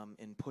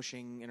in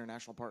pushing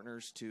international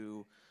partners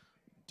to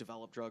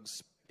develop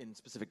drugs in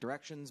specific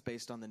directions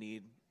based on the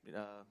need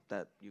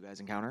that you guys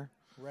encounter?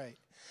 Right.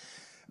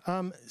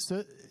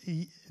 So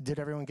did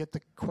everyone get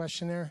the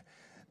question there?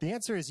 The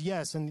answer is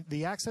yes, and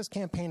the Access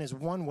campaign is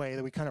one way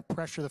that we kind of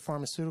pressure the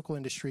pharmaceutical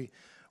industry.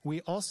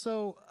 We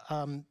also,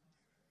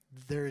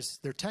 they're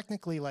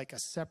technically like a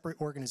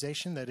separate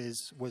organization that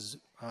was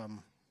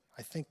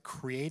I think,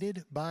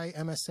 created by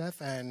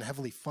MSF and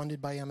heavily funded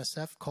by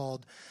MSF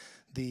called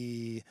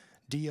the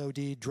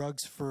DoD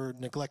Drugs for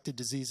Neglected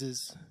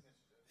Diseases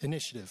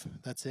Initiative.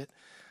 That's it.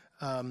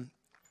 And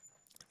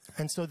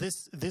so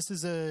this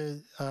is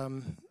an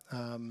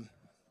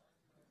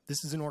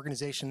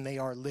organization. They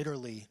are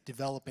literally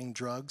developing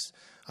drugs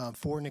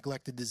for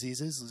neglected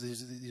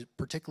diseases,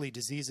 particularly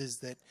diseases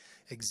that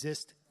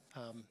exist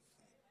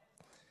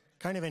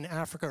kind of in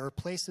Africa or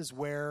places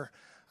where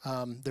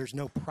there's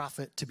no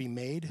profit to be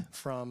made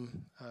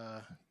from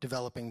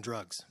developing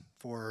drugs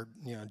for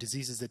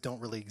diseases that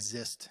don't really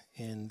exist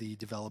in the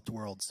developed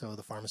world. So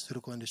the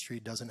pharmaceutical industry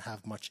doesn't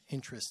have much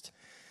interest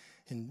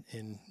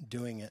in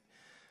doing it.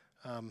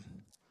 I'm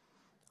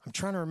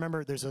trying to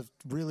remember, there's a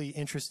really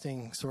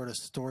interesting sort of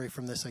story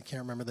from this. I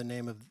can't remember the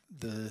name of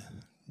the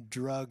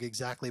drug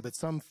exactly, but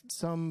some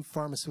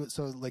pharmaceutical,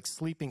 so like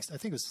sleeping, I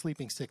think it was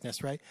sleeping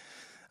sickness, right?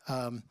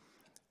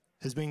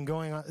 Has been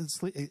going on,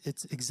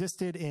 it's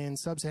existed in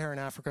sub-Saharan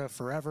Africa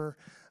forever.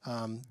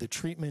 The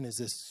treatment is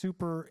this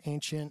super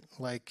ancient,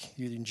 like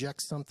you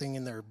inject something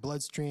in their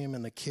bloodstream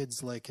and the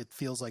kids, like it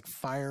feels like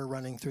fire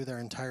running through their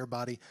entire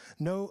body.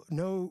 No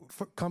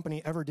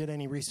company ever did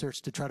any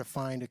research to try to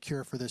find a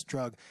cure for this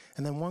drug.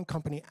 And then one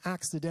company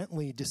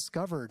accidentally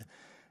discovered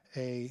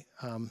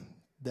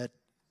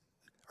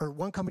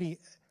one company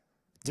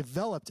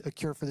developed a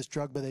cure for this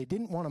drug, but they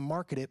didn't want to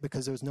market it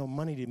because there was no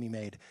money to be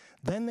made.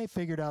 Then they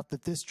figured out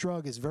that this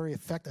drug is very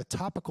effective, a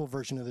topical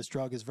version of this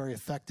drug is very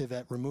effective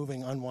at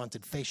removing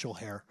unwanted facial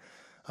hair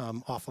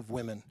off of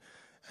women.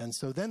 And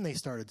so then they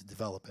started to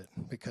develop it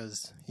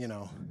because, you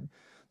know,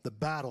 the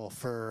battle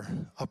for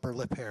upper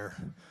lip hair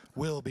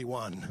will be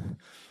won.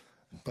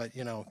 But,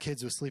 you know,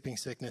 kids with sleeping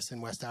sickness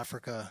in West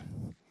Africa,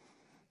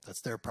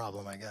 that's their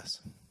problem, I guess.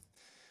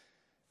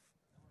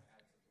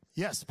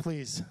 Yes,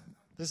 please.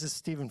 This is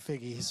Stephen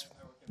Figge. He's,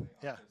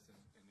 yeah.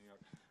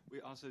 We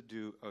also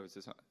do. Oh, is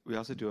this on? We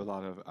also do a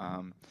lot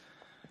of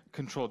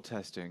controlled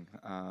testing,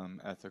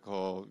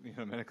 ethical,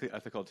 medically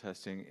ethical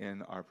testing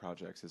in our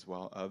projects as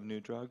well of new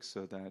drugs,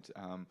 so that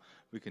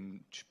we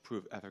can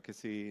prove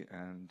efficacy,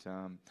 and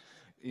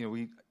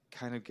we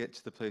kind of get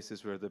to the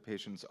places where the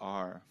patients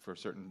are for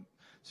certain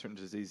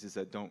diseases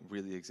that don't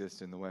really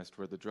exist in the West,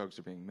 where the drugs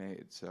are being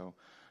made. So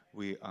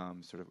we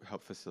sort of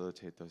help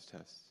facilitate those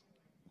tests.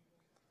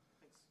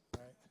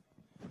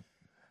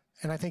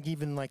 And I think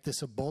even like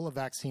this Ebola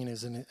vaccine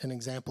is an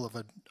example of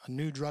a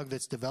new drug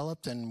that's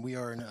developed, and we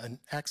are an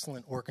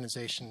excellent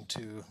organization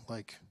to,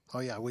 like, oh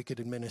yeah, we could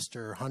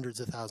administer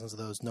hundreds of thousands of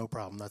those, no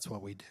problem. That's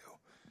what we do.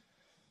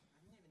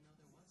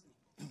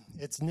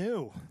 It's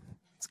new.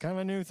 It's kind of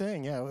a new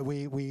thing. Yeah,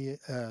 you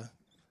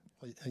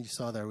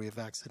saw there we have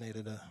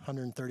vaccinated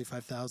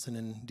 135,000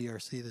 in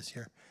DRC this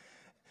year.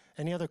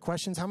 Any other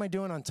questions? How am I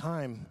doing on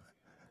time?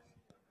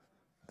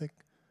 I think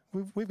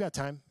we've got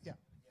time. Yeah.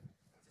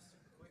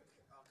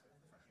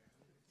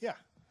 Yeah.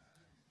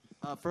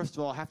 First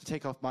of all, I have to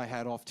take off my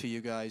hat off to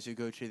you guys who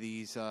go to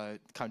these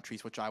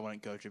countries, which I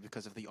wouldn't go to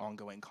because of the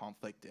ongoing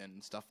conflict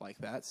and stuff like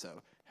that,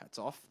 so hats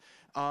off.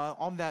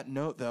 On that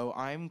note, though,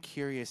 I'm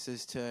curious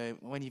as to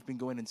when you've been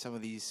going in some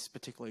of these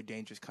particularly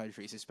dangerous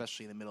countries,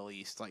 especially in the Middle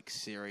East, like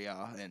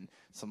Syria and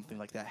something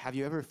like that, have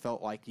you ever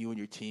felt like you and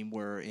your team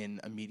were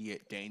in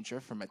immediate danger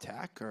from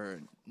attack,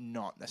 or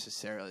not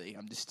necessarily?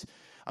 I'm just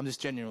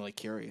genuinely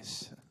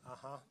curious.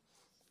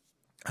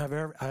 Have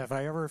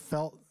I ever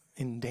felt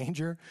in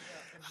danger?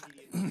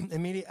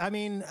 Immediate. I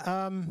mean,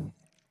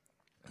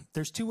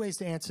 there's two ways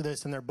to answer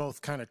this, and they're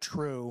both kind of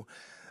true.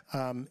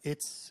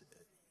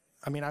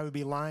 I mean, I would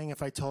be lying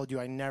if I told you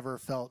I never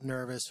felt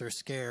nervous or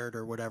scared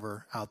or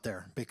whatever out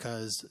there,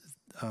 because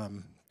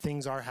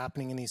things are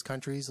happening in these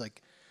countries.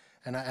 Like,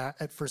 and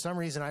for some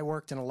reason, I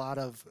worked in a lot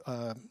of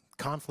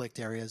conflict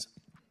areas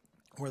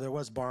where there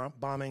was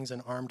bombings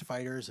and armed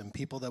fighters and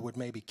people that would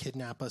maybe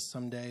kidnap us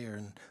someday,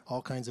 and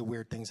all kinds of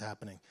weird things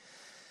happening.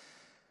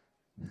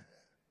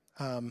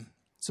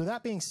 So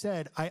that being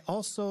said, I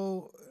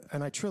also,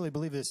 and I truly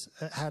believe this,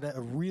 had a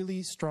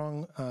really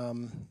strong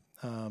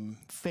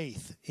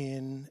faith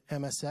in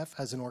MSF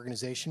as an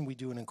organization. We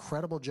do an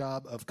incredible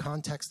job of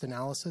context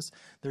analysis.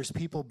 There's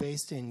people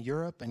based in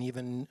Europe and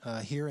even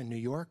here in New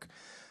York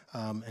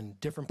and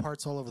different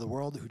parts all over the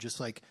world who just,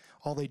 like,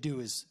 all they do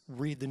is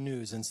read the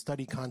news and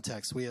study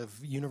context. We have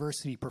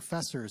university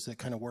professors that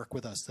kind of work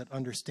with us that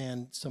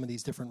understand some of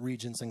these different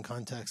regions and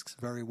contexts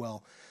very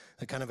well,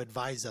 that kind of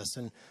advise us.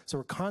 And so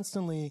we're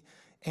constantly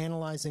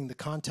analyzing the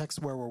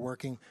context where we're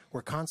working.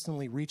 We're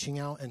constantly reaching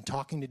out and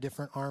talking to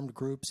different armed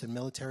groups and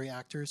military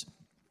actors.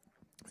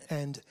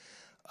 And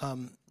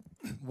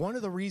one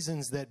of the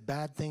reasons that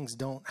bad things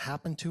don't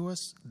happen to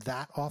us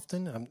that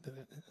often,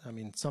 I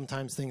mean,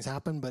 sometimes things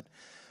happen, but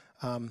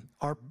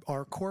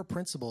our core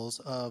principles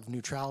of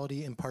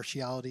neutrality,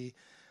 impartiality,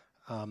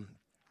 and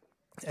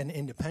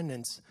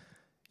independence,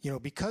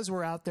 because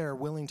we're out there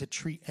willing to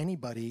treat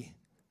anybody,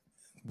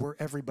 we're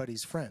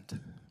everybody's friend,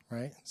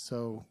 right?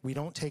 So we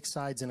don't take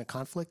sides in a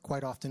conflict.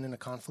 Quite often in a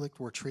conflict,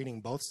 we're treating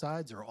both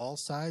sides or all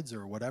sides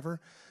or whatever.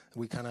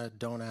 We kind of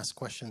don't ask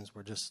questions.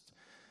 We're just,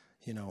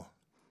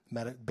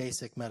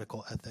 basic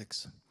medical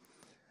ethics.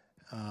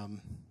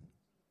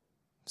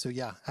 So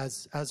yeah,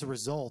 as a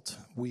result,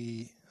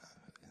 we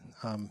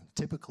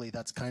typically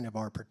that's kind of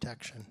our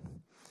protection.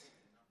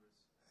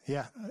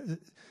 Yeah,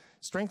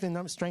 strength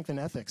in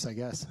ethics, I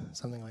guess,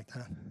 something like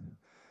that.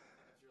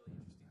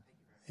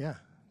 Yeah.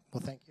 Well,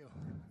 thank you.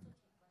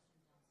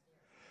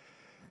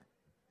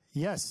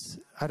 Yes,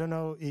 I don't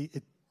know.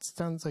 It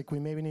sounds like we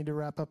maybe need to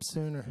wrap up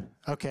soon. Or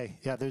okay,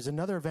 yeah. There's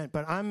another event,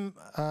 but I'm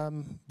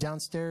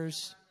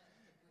downstairs.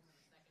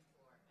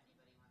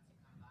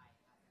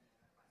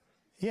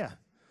 Yeah.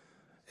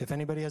 If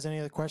anybody has any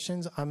other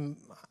questions, I'm.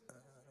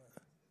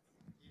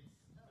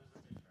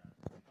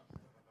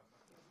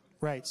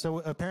 Right. So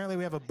apparently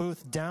we have a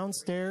booth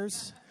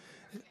downstairs.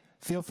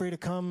 Feel free to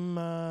come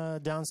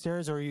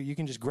downstairs, or you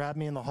can just grab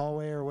me in the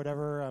hallway or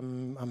whatever.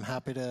 I'm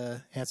happy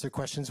to answer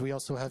questions. We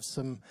also have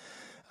some,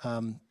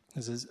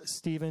 this is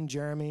Stephen,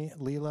 Jeremy,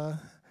 Leela,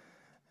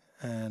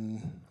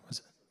 and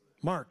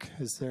Mark.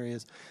 There he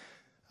is.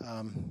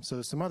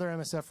 So some other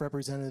MSF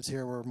representatives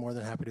here. We're more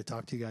than happy to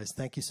talk to you guys.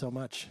 Thank you so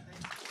much.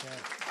 Yeah.